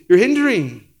hesitating, you're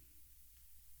hindering.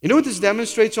 You know what this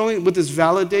demonstrates only, what this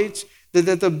validates?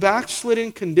 That the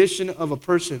backslidden condition of a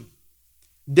person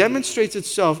demonstrates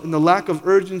itself in the lack of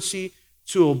urgency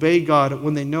to obey God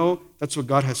when they know that's what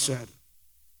God has said.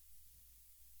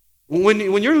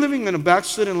 When you're living in a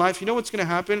backslidden life, you know what's going to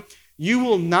happen? You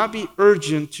will not be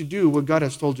urgent to do what God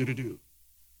has told you to do.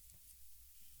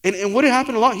 And what had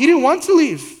happened a lot, he didn't want to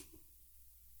leave.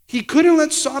 He couldn't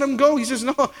let Sodom go. He says,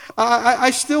 no,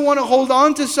 I still want to hold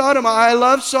on to Sodom. I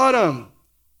love Sodom.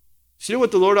 See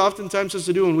what the Lord oftentimes has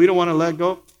to do when we don't want to let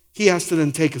go? He has to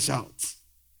then take us out.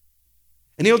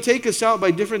 And he'll take us out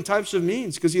by different types of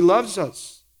means because he loves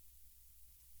us.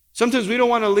 Sometimes we don't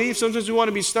want to leave. Sometimes we want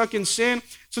to be stuck in sin.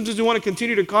 Sometimes we want to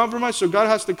continue to compromise. So God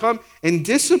has to come and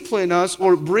discipline us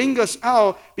or bring us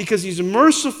out because he's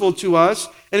merciful to us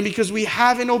and because we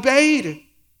haven't obeyed.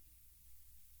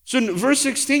 So in verse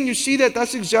 16, you see that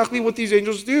that's exactly what these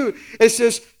angels do. It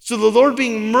says, so the Lord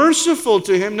being merciful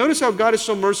to him. Notice how God is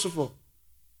so merciful.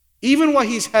 Even while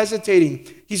he's hesitating,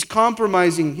 he's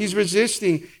compromising, he's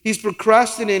resisting, he's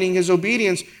procrastinating his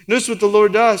obedience. Notice what the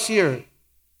Lord does here.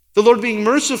 The Lord being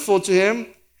merciful to him,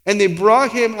 and they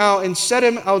brought him out and set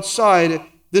him outside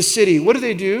the city. What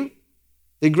do?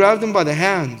 They grabbed him by the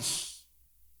hands,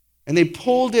 and they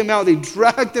pulled him out. They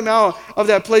dragged him out of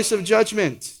that place of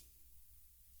judgment.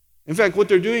 In fact, what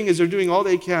they're doing is they're doing all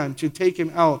they can to take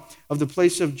him out of the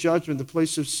place of judgment, the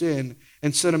place of sin,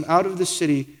 and set him out of the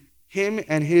city, him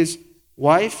and his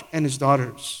wife and his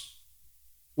daughters.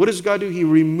 What does God do? He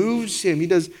removes him.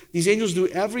 These angels do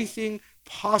everything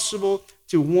possible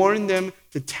to warn them,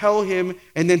 to tell him,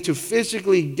 and then to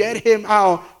physically get him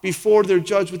out before they're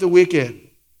judged with the wicked.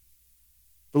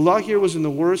 The Lot here was in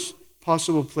the worst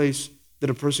possible place that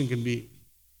a person can be.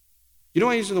 You know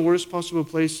why he's in the worst possible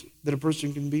place that a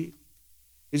person can be?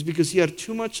 It's because he had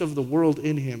too much of the world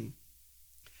in him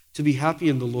to be happy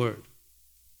in the Lord.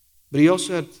 But he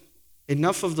also had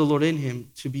enough of the Lord in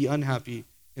him to be unhappy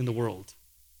in the world.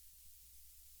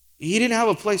 He didn't have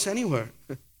a place anywhere.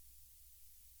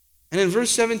 And in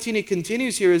verse 17, it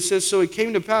continues here. It says, so it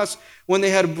came to pass when they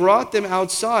had brought them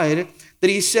outside that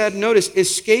he said, notice,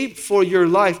 escape for your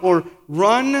life, or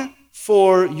run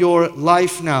for your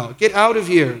life now. Get out of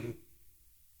here.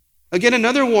 Again,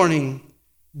 another warning.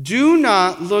 Do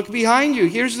not look behind you.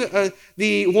 Here's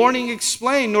the warning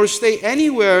explained, nor stay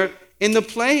anywhere in the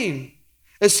plain.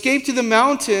 Escape to the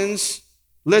mountains,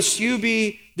 lest you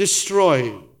be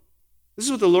destroyed. This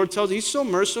is what the Lord tells you. He's so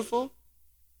merciful.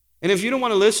 And if you don't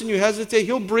want to listen, you hesitate,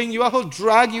 he'll bring you out, he'll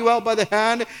drag you out by the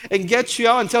hand and get you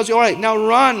out and tells you, all right, now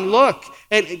run, look,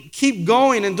 and keep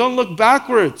going and don't look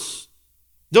backwards.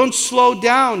 Don't slow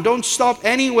down. Don't stop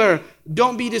anywhere.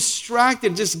 Don't be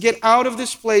distracted. Just get out of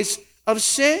this place of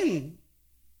sin.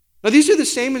 Now, these are the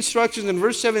same instructions in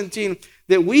verse 17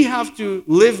 that we have to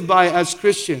live by as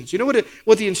Christians. You know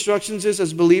what the instructions is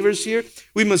as believers here?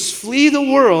 We must flee the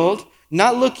world,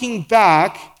 not looking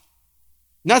back,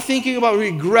 not thinking about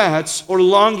regrets or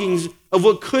longings of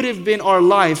what could have been our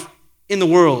life in the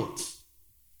world.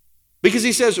 Because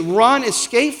he says, run,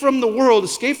 escape from the world,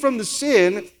 escape from the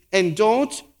sin, and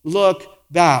don't look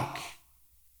back.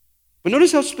 But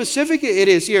notice how specific it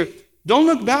is here. Don't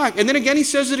look back. And then again, he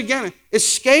says it again.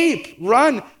 Escape,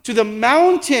 run to the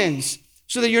mountains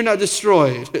so that you're not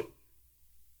destroyed.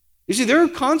 You see, there are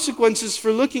consequences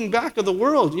for looking back of the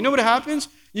world. You know what happens?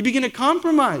 You begin to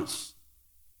compromise.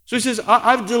 So he says,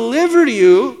 I've delivered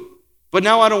you, but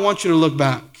now I don't want you to look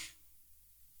back.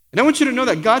 And I want you to know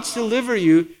that God's delivered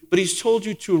you, but he's told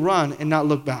you to run and not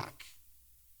look back.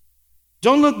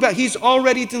 Don't look back. He's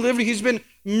already delivered. He's been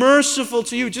merciful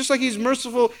to you, just like he's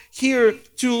merciful here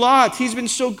to Lot. He's been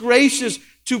so gracious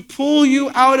to pull you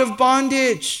out of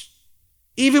bondage,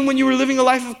 even when you were living a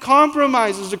life of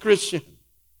compromise as a Christian.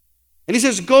 And he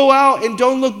says, go out and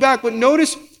don't look back. But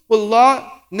notice what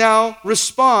Lot now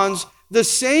responds the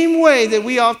same way that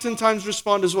we oftentimes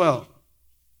respond as well.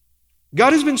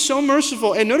 God has been so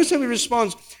merciful. And notice how he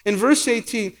responds in verse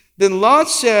 18. Then Lot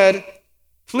said,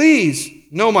 please,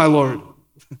 no, my Lord.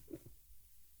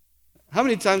 How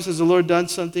many times has the Lord done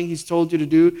something he's told you to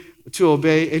do, to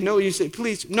obey? And no, you say,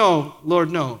 please, no,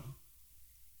 Lord, no.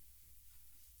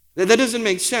 That doesn't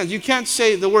make sense. You can't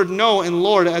say the word no and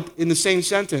Lord in the same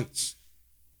sentence.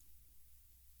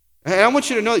 And I want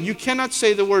you to know that you cannot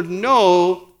say the word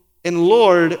no and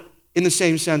Lord in the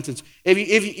same sentence.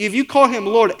 If you call him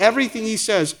Lord, everything he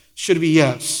says should be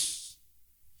yes.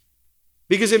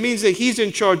 because it means that he's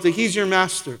in charge, that he's your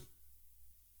master.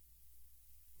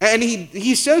 And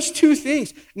he says two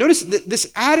things. Notice this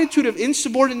attitude of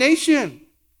insubordination,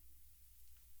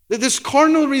 this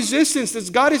carnal resistance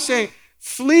that God is saying,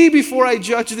 flee before I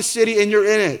judge the city and you're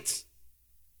in it.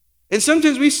 And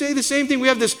sometimes we say the same thing. We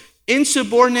have this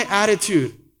insubordinate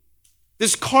attitude,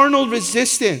 this carnal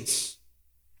resistance.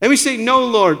 And we say, no,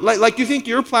 Lord, like you think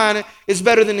your plan is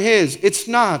better than his. It's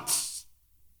not.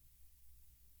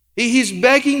 He's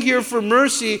begging here for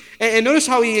mercy. And notice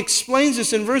how he explains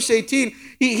this in verse 18.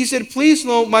 He said, please,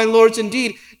 my lords,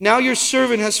 indeed, now your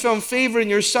servant has found favor in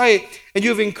your sight, and you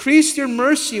have increased your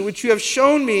mercy, which you have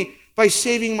shown me by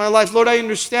saving my life. Lord, I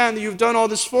understand that you've done all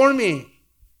this for me.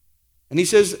 And he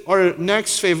says our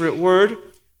next favorite word,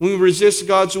 when we resist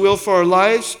God's will for our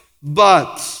lives,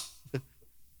 but.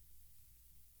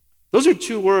 Those are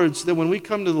two words that when we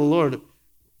come to the Lord,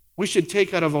 we should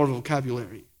take out of our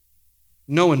vocabulary.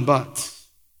 No and but.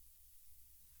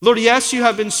 Lord, yes, you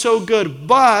have been so good,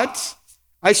 but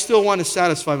I still want to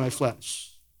satisfy my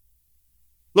flesh.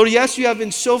 Lord, yes, you have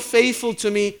been so faithful to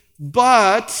me,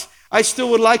 but I still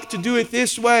would like to do it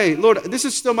this way. Lord, this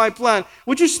is still my plan.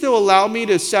 Would you still allow me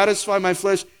to satisfy my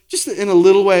flesh just in a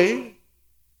little way?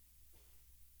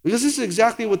 Because this is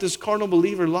exactly what this carnal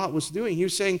believer Lot was doing. He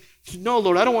was saying, no,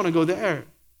 Lord, I don't want to go there.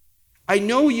 I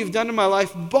know what you've done in my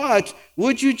life, but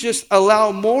would you just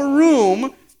allow more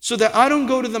room so that I don't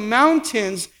go to the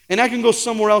mountains and I can go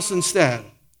somewhere else instead?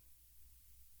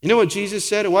 You know what Jesus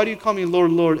said? Why do you call me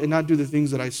Lord, Lord, and not do the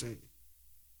things that I say?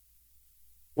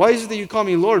 Why is it that you call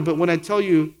me Lord, but when I tell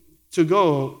you to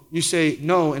go, you say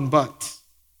no and but?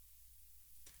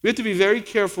 We have to be very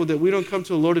careful that we don't come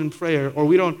to the Lord in prayer, or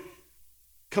we don't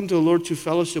come to the Lord to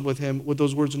fellowship with him with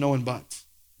those words no and but.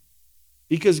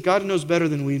 Because God knows better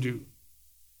than we do.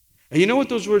 And you know what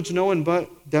those words no and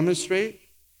but demonstrate?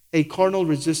 A carnal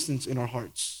resistance in our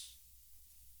hearts.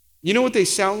 You know what they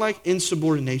sound like?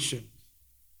 Insubordination.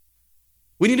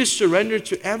 We need to surrender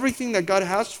to everything that God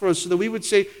has for us so that we would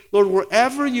say, Lord,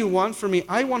 wherever you want for me,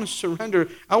 I want to surrender.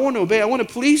 I want to obey. I want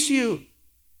to please you.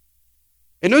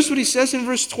 And notice what he says in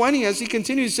verse 20 as he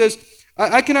continues. He says,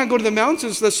 I cannot go to the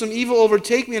mountains lest some evil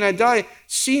overtake me and I die.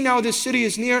 See now this city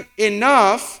is near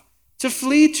enough to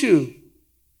flee to.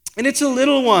 And it's a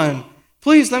little one.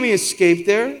 Please let me escape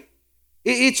there.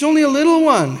 It's only a little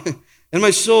one. And my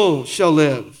soul shall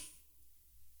live.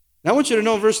 Now I want you to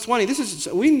know verse 20.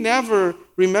 We never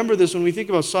remember this when we think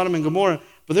about Sodom and Gomorrah.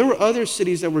 But there were other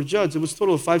cities that were judged. It was a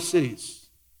total of 5 cities.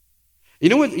 You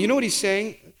know what he's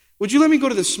saying? Would you let me go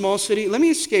to the small city? Let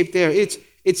me escape there.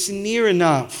 It's near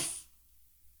enough.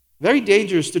 Very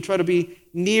dangerous to try to be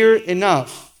near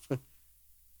enough.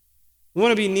 We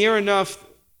want to be near enough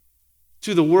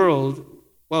to the world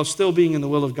while still being in the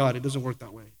will of God. It doesn't work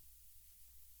that way.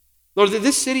 Lord,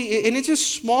 this city, and it's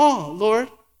just small, Lord.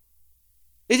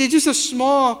 It's just a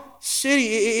small city.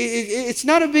 It's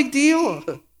not a big deal.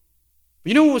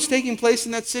 You know what was taking place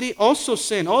in that city? Also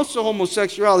sin, also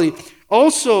homosexuality,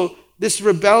 also this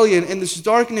rebellion and this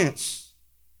darkness.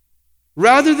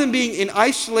 Rather than being in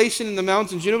isolation in the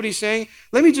mountains, you know what he's saying?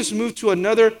 Let me just move to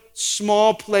another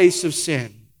small place of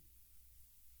sin.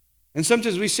 And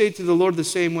sometimes we say to the Lord the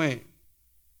same way.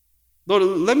 Lord,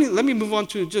 let me move on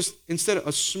to just instead of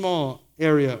a small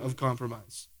area of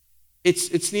compromise.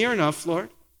 It's near enough, Lord.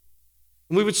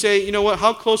 And we would say, you know what,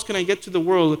 how close can I get to the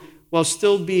world while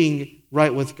still being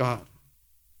right with God?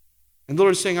 And the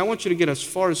Lord is saying, I want you to get as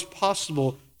far as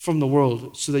possible from the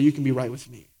world so that you can be right with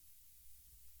me.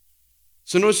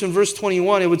 So notice in verse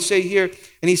 21, it would say here,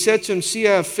 and he said to him, see,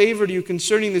 I have favored you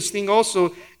concerning this thing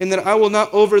also, and that I will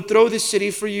not overthrow this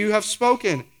city, for you have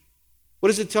spoken. What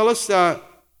does it tell us? That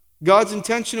God's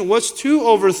intention was to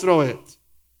overthrow it.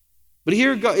 But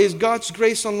here is God's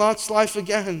grace on Lot's life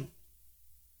again.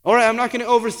 All right, I'm not going to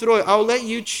overthrow it. I'll let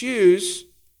you choose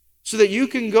so that you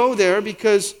can go there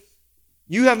because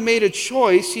you have made a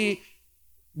choice. He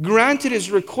granted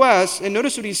his request, and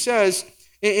notice what he says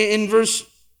in verse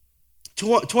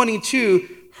 22,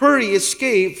 hurry,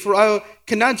 escape, for I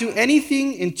cannot do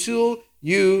anything until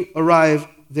you arrive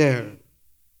there.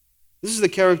 This is the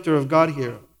character of God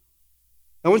here.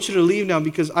 I want you to leave now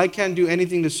because I can't do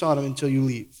anything to Sodom until you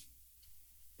leave.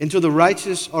 Until the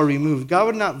righteous are removed. God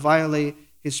would not violate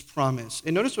his promise.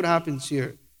 And notice what happens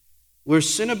here. Where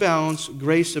sin abounds,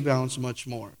 grace abounds much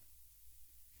more.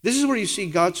 This is where you see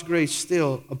God's grace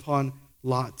still upon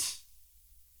Lot.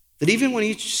 That even when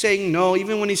he's saying no,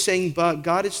 even when he's saying but,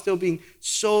 God is still being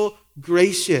so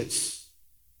gracious.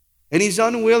 And he's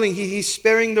unwilling, he's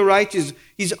sparing the righteous.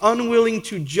 He's unwilling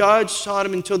to judge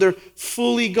Sodom until they're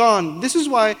fully gone. This is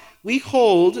why we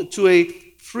hold to a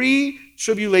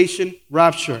pre-tribulation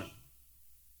rapture.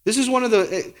 This is one of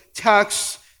the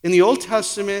texts in the Old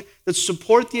Testament that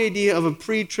support the idea of a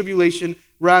pre-tribulation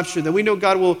rapture, that we know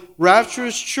God will rapture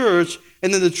his church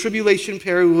and then the tribulation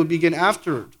period will begin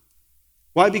afterward.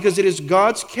 Why? Because it is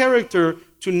God's character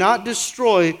to not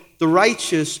destroy the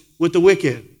righteous with the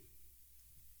wicked.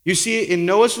 You see it in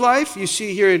Noah's life, you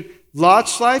see here in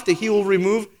Lot's life, that he will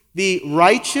remove the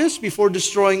righteous before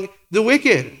destroying the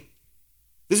wicked.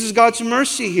 This is God's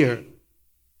mercy here.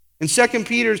 In 2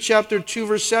 Peter chapter 2,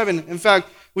 verse 7, in fact,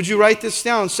 would you write this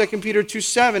down? 2 Peter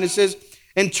 2:7, it says,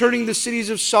 and turning the cities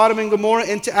of Sodom and Gomorrah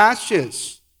into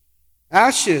ashes.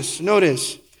 Ashes,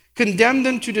 notice, condemned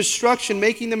them to destruction,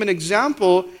 making them an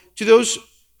example to those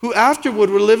who afterward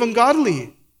would live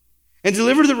ungodly. And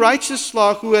delivered the righteous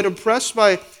Lot, who had oppressed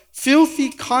by filthy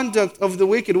conduct of the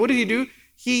wicked. What did he do?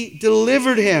 He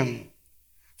delivered him.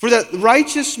 For that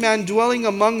righteous man dwelling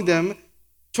among them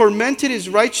tormented his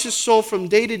righteous soul from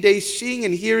day to day, seeing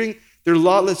and hearing their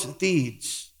lawless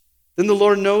deeds. Then the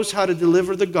Lord knows how to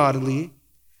deliver the godly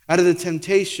out of the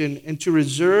temptation and to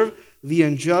reserve the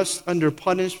unjust under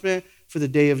punishment for the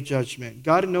day of judgment.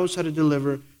 God knows how to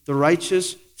deliver the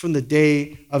righteous from the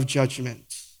day of judgment.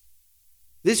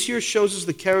 This here shows us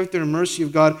the character and mercy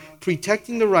of God,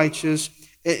 protecting the righteous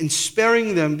and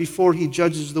sparing them before he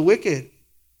judges the wicked.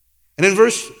 And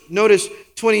in notice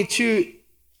 22,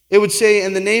 it would say,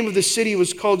 and the name of the city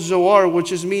was called Zoar,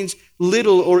 which means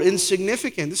little or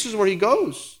insignificant. This is where he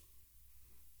goes.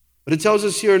 But it tells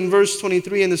us here in verse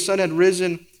 23, and the sun had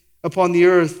risen upon the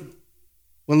earth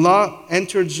when Lot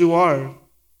entered Zoar.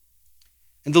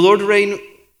 And the Lord rained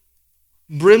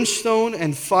brimstone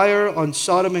and fire on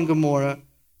Sodom and Gomorrah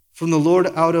from the Lord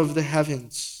out of the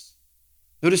heavens.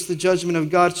 Notice the judgment of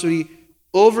God. So he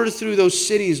overthrew those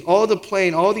cities, all the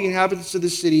plain, all the inhabitants of the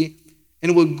city,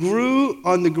 and what grew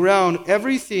on the ground,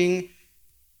 everything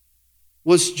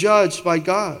was judged by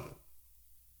God.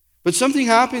 But something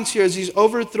happens here as he's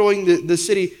overthrowing the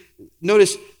city.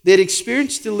 Notice, they had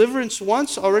experienced deliverance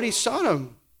once already,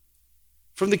 Sodom,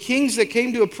 from the kings that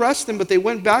came to oppress them, but they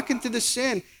went back into the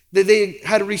sin. That they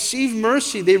had received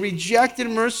mercy. They rejected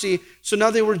mercy, so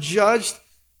now they were judged,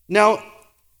 now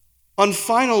on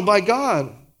final by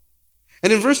God.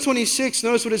 And in verse 26,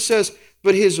 notice what it says,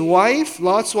 but his wife,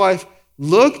 Lot's wife,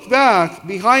 looked back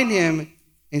behind him,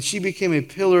 and she became a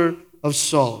pillar of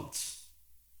salt.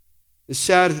 The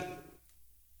sad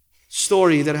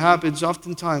story that happens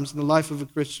oftentimes in the life of a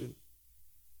Christian.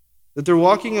 That they're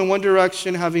walking in one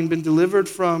direction, having been delivered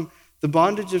from the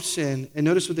bondage of sin, and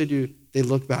notice what they do. They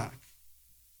look back.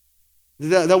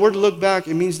 That word look back,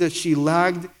 it means that she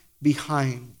lagged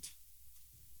behind.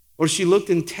 Or she looked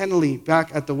intently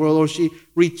back at the world, or she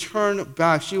returned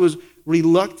back. She was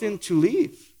reluctant to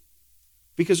leave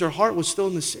because her heart was still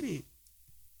in the city.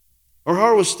 Her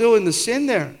heart was still in the sin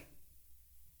there.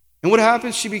 And what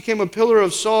happened? She became a pillar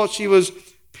of salt. She was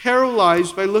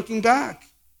paralyzed by looking back.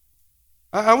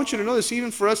 I want you to know this,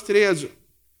 even for us today, as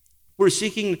we're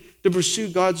seeking to pursue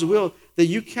God's will, that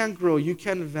you can't grow, you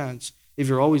can't advance if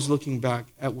you're always looking back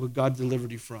at what God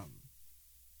delivered you from.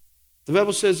 The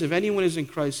Bible says, if anyone is in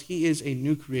Christ, he is a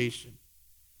new creation.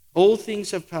 Old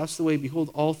things have passed away.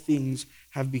 Behold, all things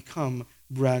have become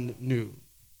brand new.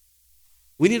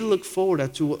 We need to look forward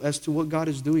as to what God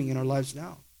is doing in our lives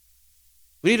now.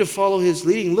 We need to follow his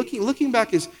leading. Looking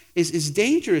back is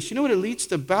dangerous. You know what? It leads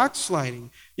to backsliding.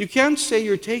 You can't say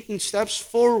you're taking steps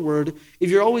forward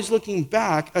if you're always looking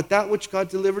back at that which God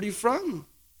delivered you from.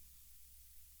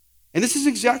 And this is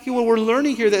exactly what we're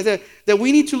learning here, that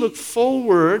we need to look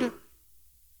forward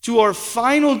to our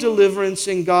final deliverance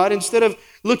in God instead of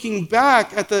looking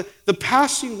back at the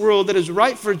passing world that is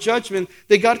ripe for judgment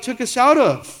that God took us out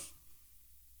of.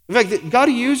 In fact, God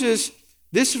uses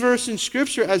this verse in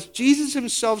Scripture, as Jesus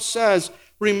himself says,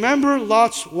 remember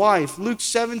Lot's wife. Luke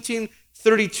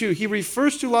 17:32. He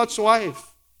refers to Lot's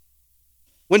wife.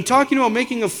 When talking about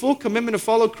making a full commitment to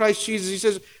follow Christ Jesus, he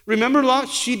says, remember Lot?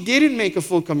 She didn't make a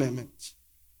full commitment.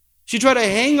 She tried to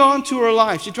hang on to her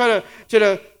life. She tried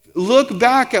to look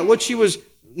back at what she was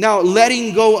now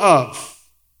letting go of.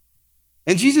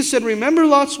 And Jesus said, remember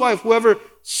Lot's wife. Whoever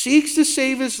seeks to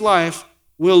save his life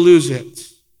will lose it.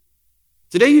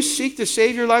 Today you seek to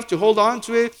save your life, to hold on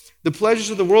to it, the pleasures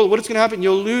of the world. What is going to happen?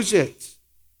 You'll lose it.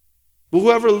 But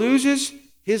whoever loses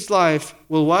his life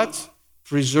will what?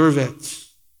 Preserve it.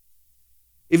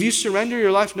 If you surrender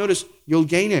your life, notice, you'll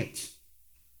gain it.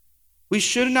 We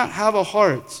should not have a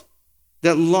heart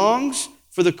that longs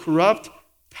for the corrupt,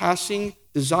 passing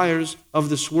desires of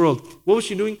this world. What was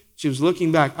she doing? She was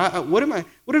looking back. What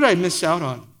did I miss out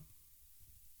on?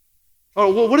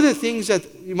 Or what are the things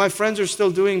that my friends are still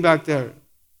doing back there?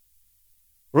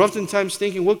 We're oftentimes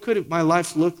thinking, what could my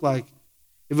life look like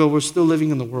if it were still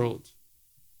living in the world.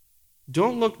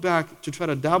 Don't look back to try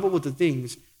to dabble with the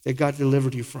things that God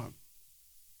delivered you from.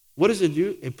 What does it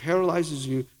do? It paralyzes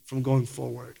you from going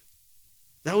forward.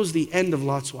 That was the end of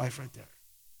Lot's wife right there.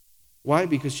 Why?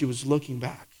 Because she was looking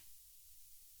back.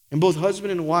 And both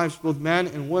husband and wives, both man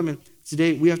and woman,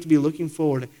 today we have to be looking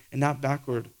forward and not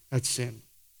backward at sin.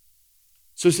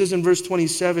 So it says in verse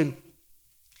 27,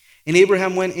 and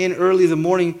Abraham went in early in the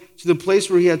morning to the place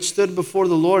where he had stood before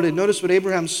the Lord. And notice what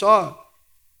Abraham saw.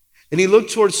 And he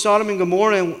looked towards Sodom and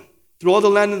Gomorrah and through all the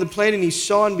land of the plain, and he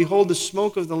saw and behold the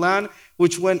smoke of the land,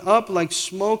 which went up like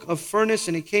smoke of furnace.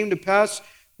 And it came to pass,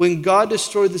 when God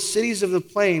destroyed the cities of the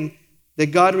plain,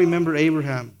 that God remembered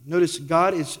Abraham. Notice,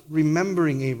 God is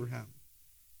remembering Abraham.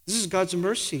 This is God's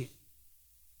mercy.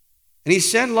 And he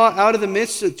sent Lot out of the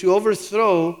midst to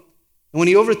overthrow, and when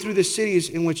he overthrew the cities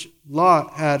in which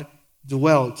Lot had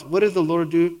dwelt. What did the Lord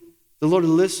do? The Lord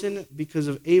listened because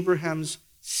of Abraham's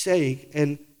sake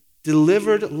and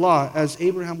delivered Lot as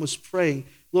Abraham was praying.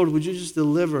 Lord, would you just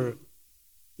deliver,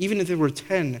 even if there were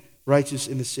 10 righteous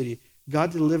in the city.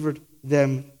 God delivered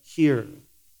them here.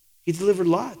 He delivered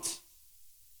Lot.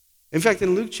 In fact,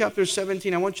 in Luke chapter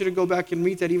 17, I want you to go back and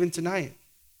read that even tonight.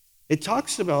 It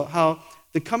talks about how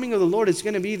the coming of the Lord is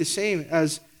going to be the same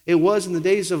as it was in the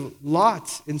days of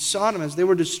Lot in Sodom as they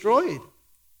were destroyed.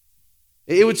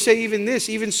 It would say even this,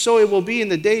 even so it will be in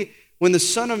the day when the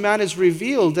Son of Man is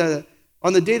revealed, that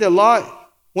on the day that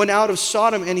Lot went out of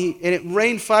Sodom and it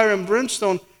rained fire and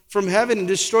brimstone from heaven and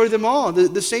destroyed them all.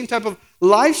 The same type of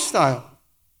lifestyle.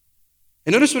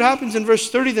 And notice what happens in verse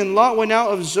 30. Then Lot went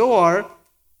out of Zoar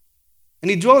and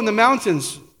he dwelt in the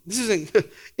mountains. This is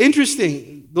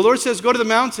interesting. The Lord says, go to the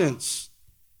mountains.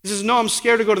 He says, no, I'm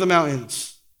scared to go to the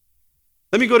mountains.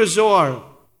 Let me go to Zoar.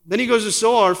 Then he goes to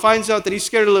Zoar, finds out that he's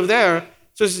scared to live there.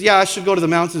 So he says, yeah, I should go to the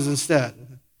mountains instead.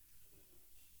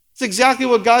 It's exactly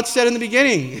what God said in the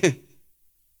beginning.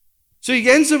 So he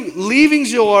ends up leaving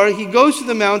Zoar. He goes to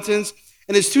the mountains,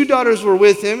 and his 2 daughters were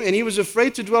with him, and he was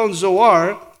afraid to dwell in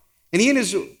Zoar. And he and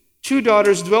his 2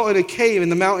 daughters dwelt in a cave in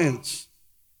the mountains.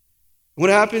 What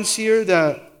happens here?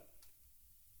 That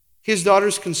his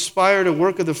daughters conspired a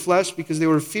work of the flesh because they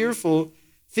were fearful,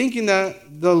 thinking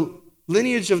that the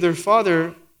lineage of their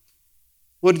father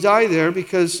would die there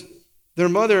because their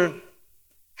mother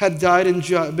had died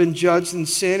and been judged in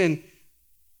sin, and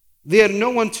they had no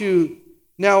one to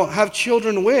now have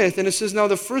children with. And it says, now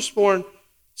the firstborn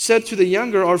said to the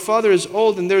younger, our father is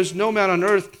old, and there is no man on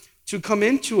earth to come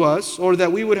into us, or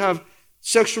that we would have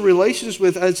sexual relations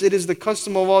with, as it is the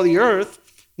custom of all the earth.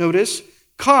 Notice,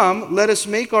 come, let us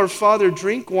make our father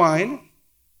drink wine, and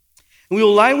we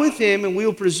will lie with him, and we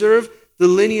will preserve the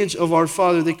lineage of our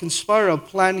father. They conspire a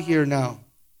plan here now,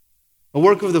 a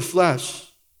work of the flesh.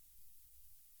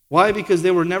 Why? Because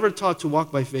they were never taught to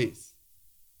walk by faith.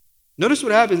 Notice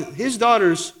what happens. His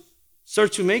daughters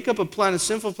start to make up a plan, a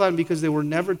sinful plan, because they were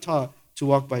never taught to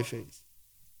walk by faith.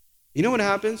 You know what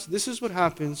happens? This is what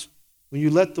happens when you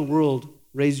let the world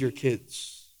raise your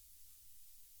kids.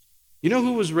 You know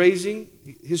who was raising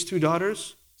his 2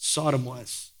 daughters? Sodom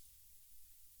was.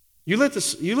 You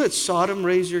let Sodom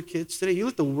raise your kids today. You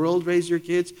let the world raise your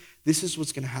kids. This is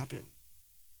what's going to happen.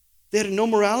 They had no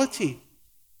morality.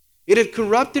 It had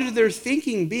corrupted their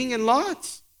thinking, being in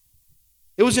Lot.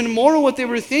 It was immoral what they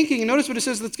were thinking. And notice what it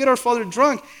says, let's get our father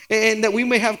drunk, and that we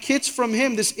may have kids from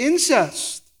him, this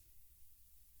incest.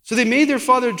 So they made their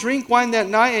father drink wine that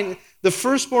night, and the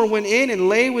firstborn went in and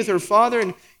lay with her father,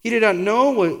 and he did not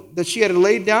know that she had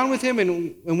laid down with him.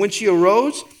 And when she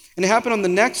arose, and it happened on the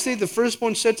next day, the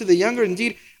firstborn said to the younger,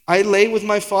 indeed, I lay with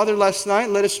my father last night.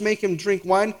 Let us make him drink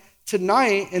wine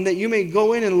tonight, and that you may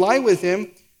go in and lie with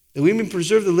him, that we may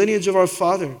preserve the lineage of our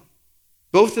father.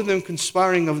 Both of them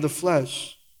conspiring of the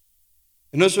flesh.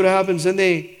 And notice what happens. Then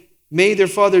they made their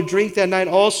father drink that night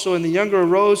also, and the younger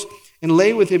arose and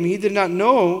lay with him. He did not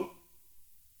know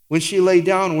when she lay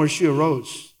down where she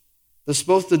arose. Thus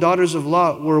both the daughters of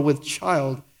Lot were with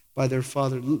child by their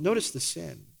father. Notice the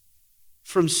sin.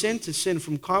 From sin to sin,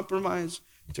 from compromise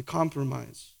to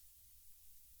compromise.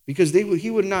 Because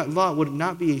Lot would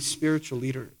not be a spiritual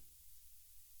leader.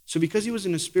 So because he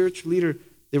wasn't a spiritual leader,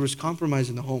 there was compromise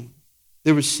in the home.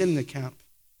 There was sin in the camp.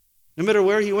 No matter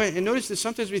where he went. And notice that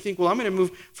sometimes we think, well, I'm going to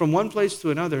move from one place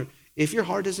to another. If your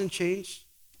heart doesn't change,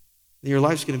 then your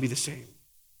life's going to be the same.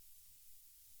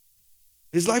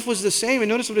 His life was the same. And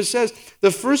notice what it says.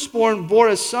 The firstborn bore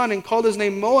a son and called his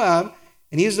name Moab,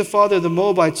 and he is the father of the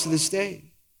Moabites to this day.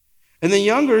 And the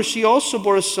younger, she also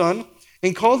bore a son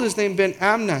and called his name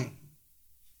Ben-Ammi.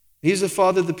 He's the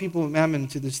father of the people of Ammon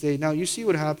to this day. Now, you see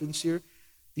what happens here?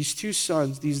 These 2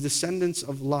 sons, these descendants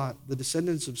of Lot, the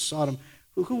descendants of Sodom,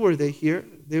 Who were they here?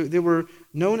 They were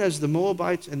known as the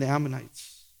Moabites and the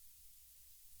Ammonites.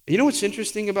 And you know what's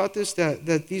interesting about this?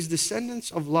 That these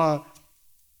descendants of Lot,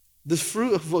 the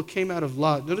fruit of what came out of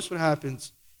Lot, notice what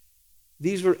happens.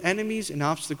 These were enemies and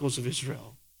obstacles of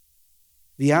Israel.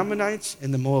 The Ammonites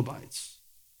and the Moabites.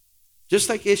 Just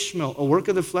like Ishmael, a work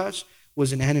of the flesh,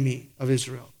 was an enemy of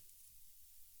Israel.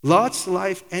 Lot's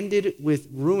life ended with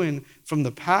ruin from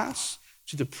the past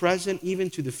to the present, even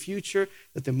to the future,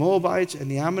 that the Moabites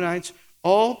and the Ammonites,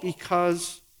 all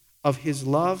because of his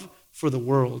love for the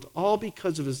world, all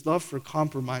because of his love for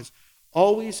compromise.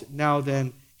 Always now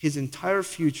then, his entire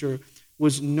future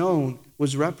was known,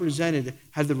 was represented,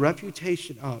 had the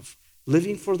reputation of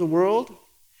living for the world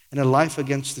and a life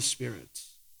against the Spirit.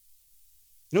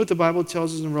 You know what the Bible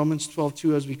tells us in Romans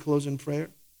 12:2 as we close in prayer?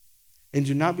 And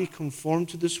do not be conformed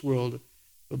to this world,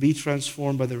 but be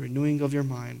transformed by the renewing of your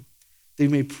mind, that you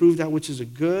may prove that which is a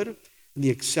good and the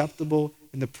acceptable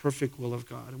and the perfect will of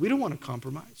God. We don't want to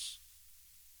compromise.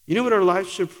 You know what our life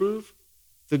should prove?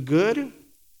 The good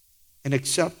and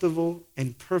acceptable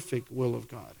and perfect will of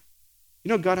God. You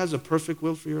know God has a perfect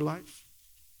will for your life?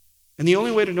 And the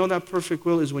only way to know that perfect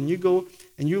will is when you go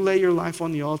and you lay your life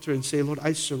on the altar and say, Lord,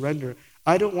 I surrender.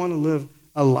 I don't want to live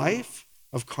a life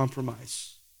of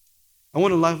compromise. I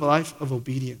want to live a life of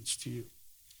obedience to you.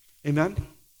 Amen?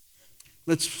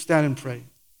 Let's stand and pray.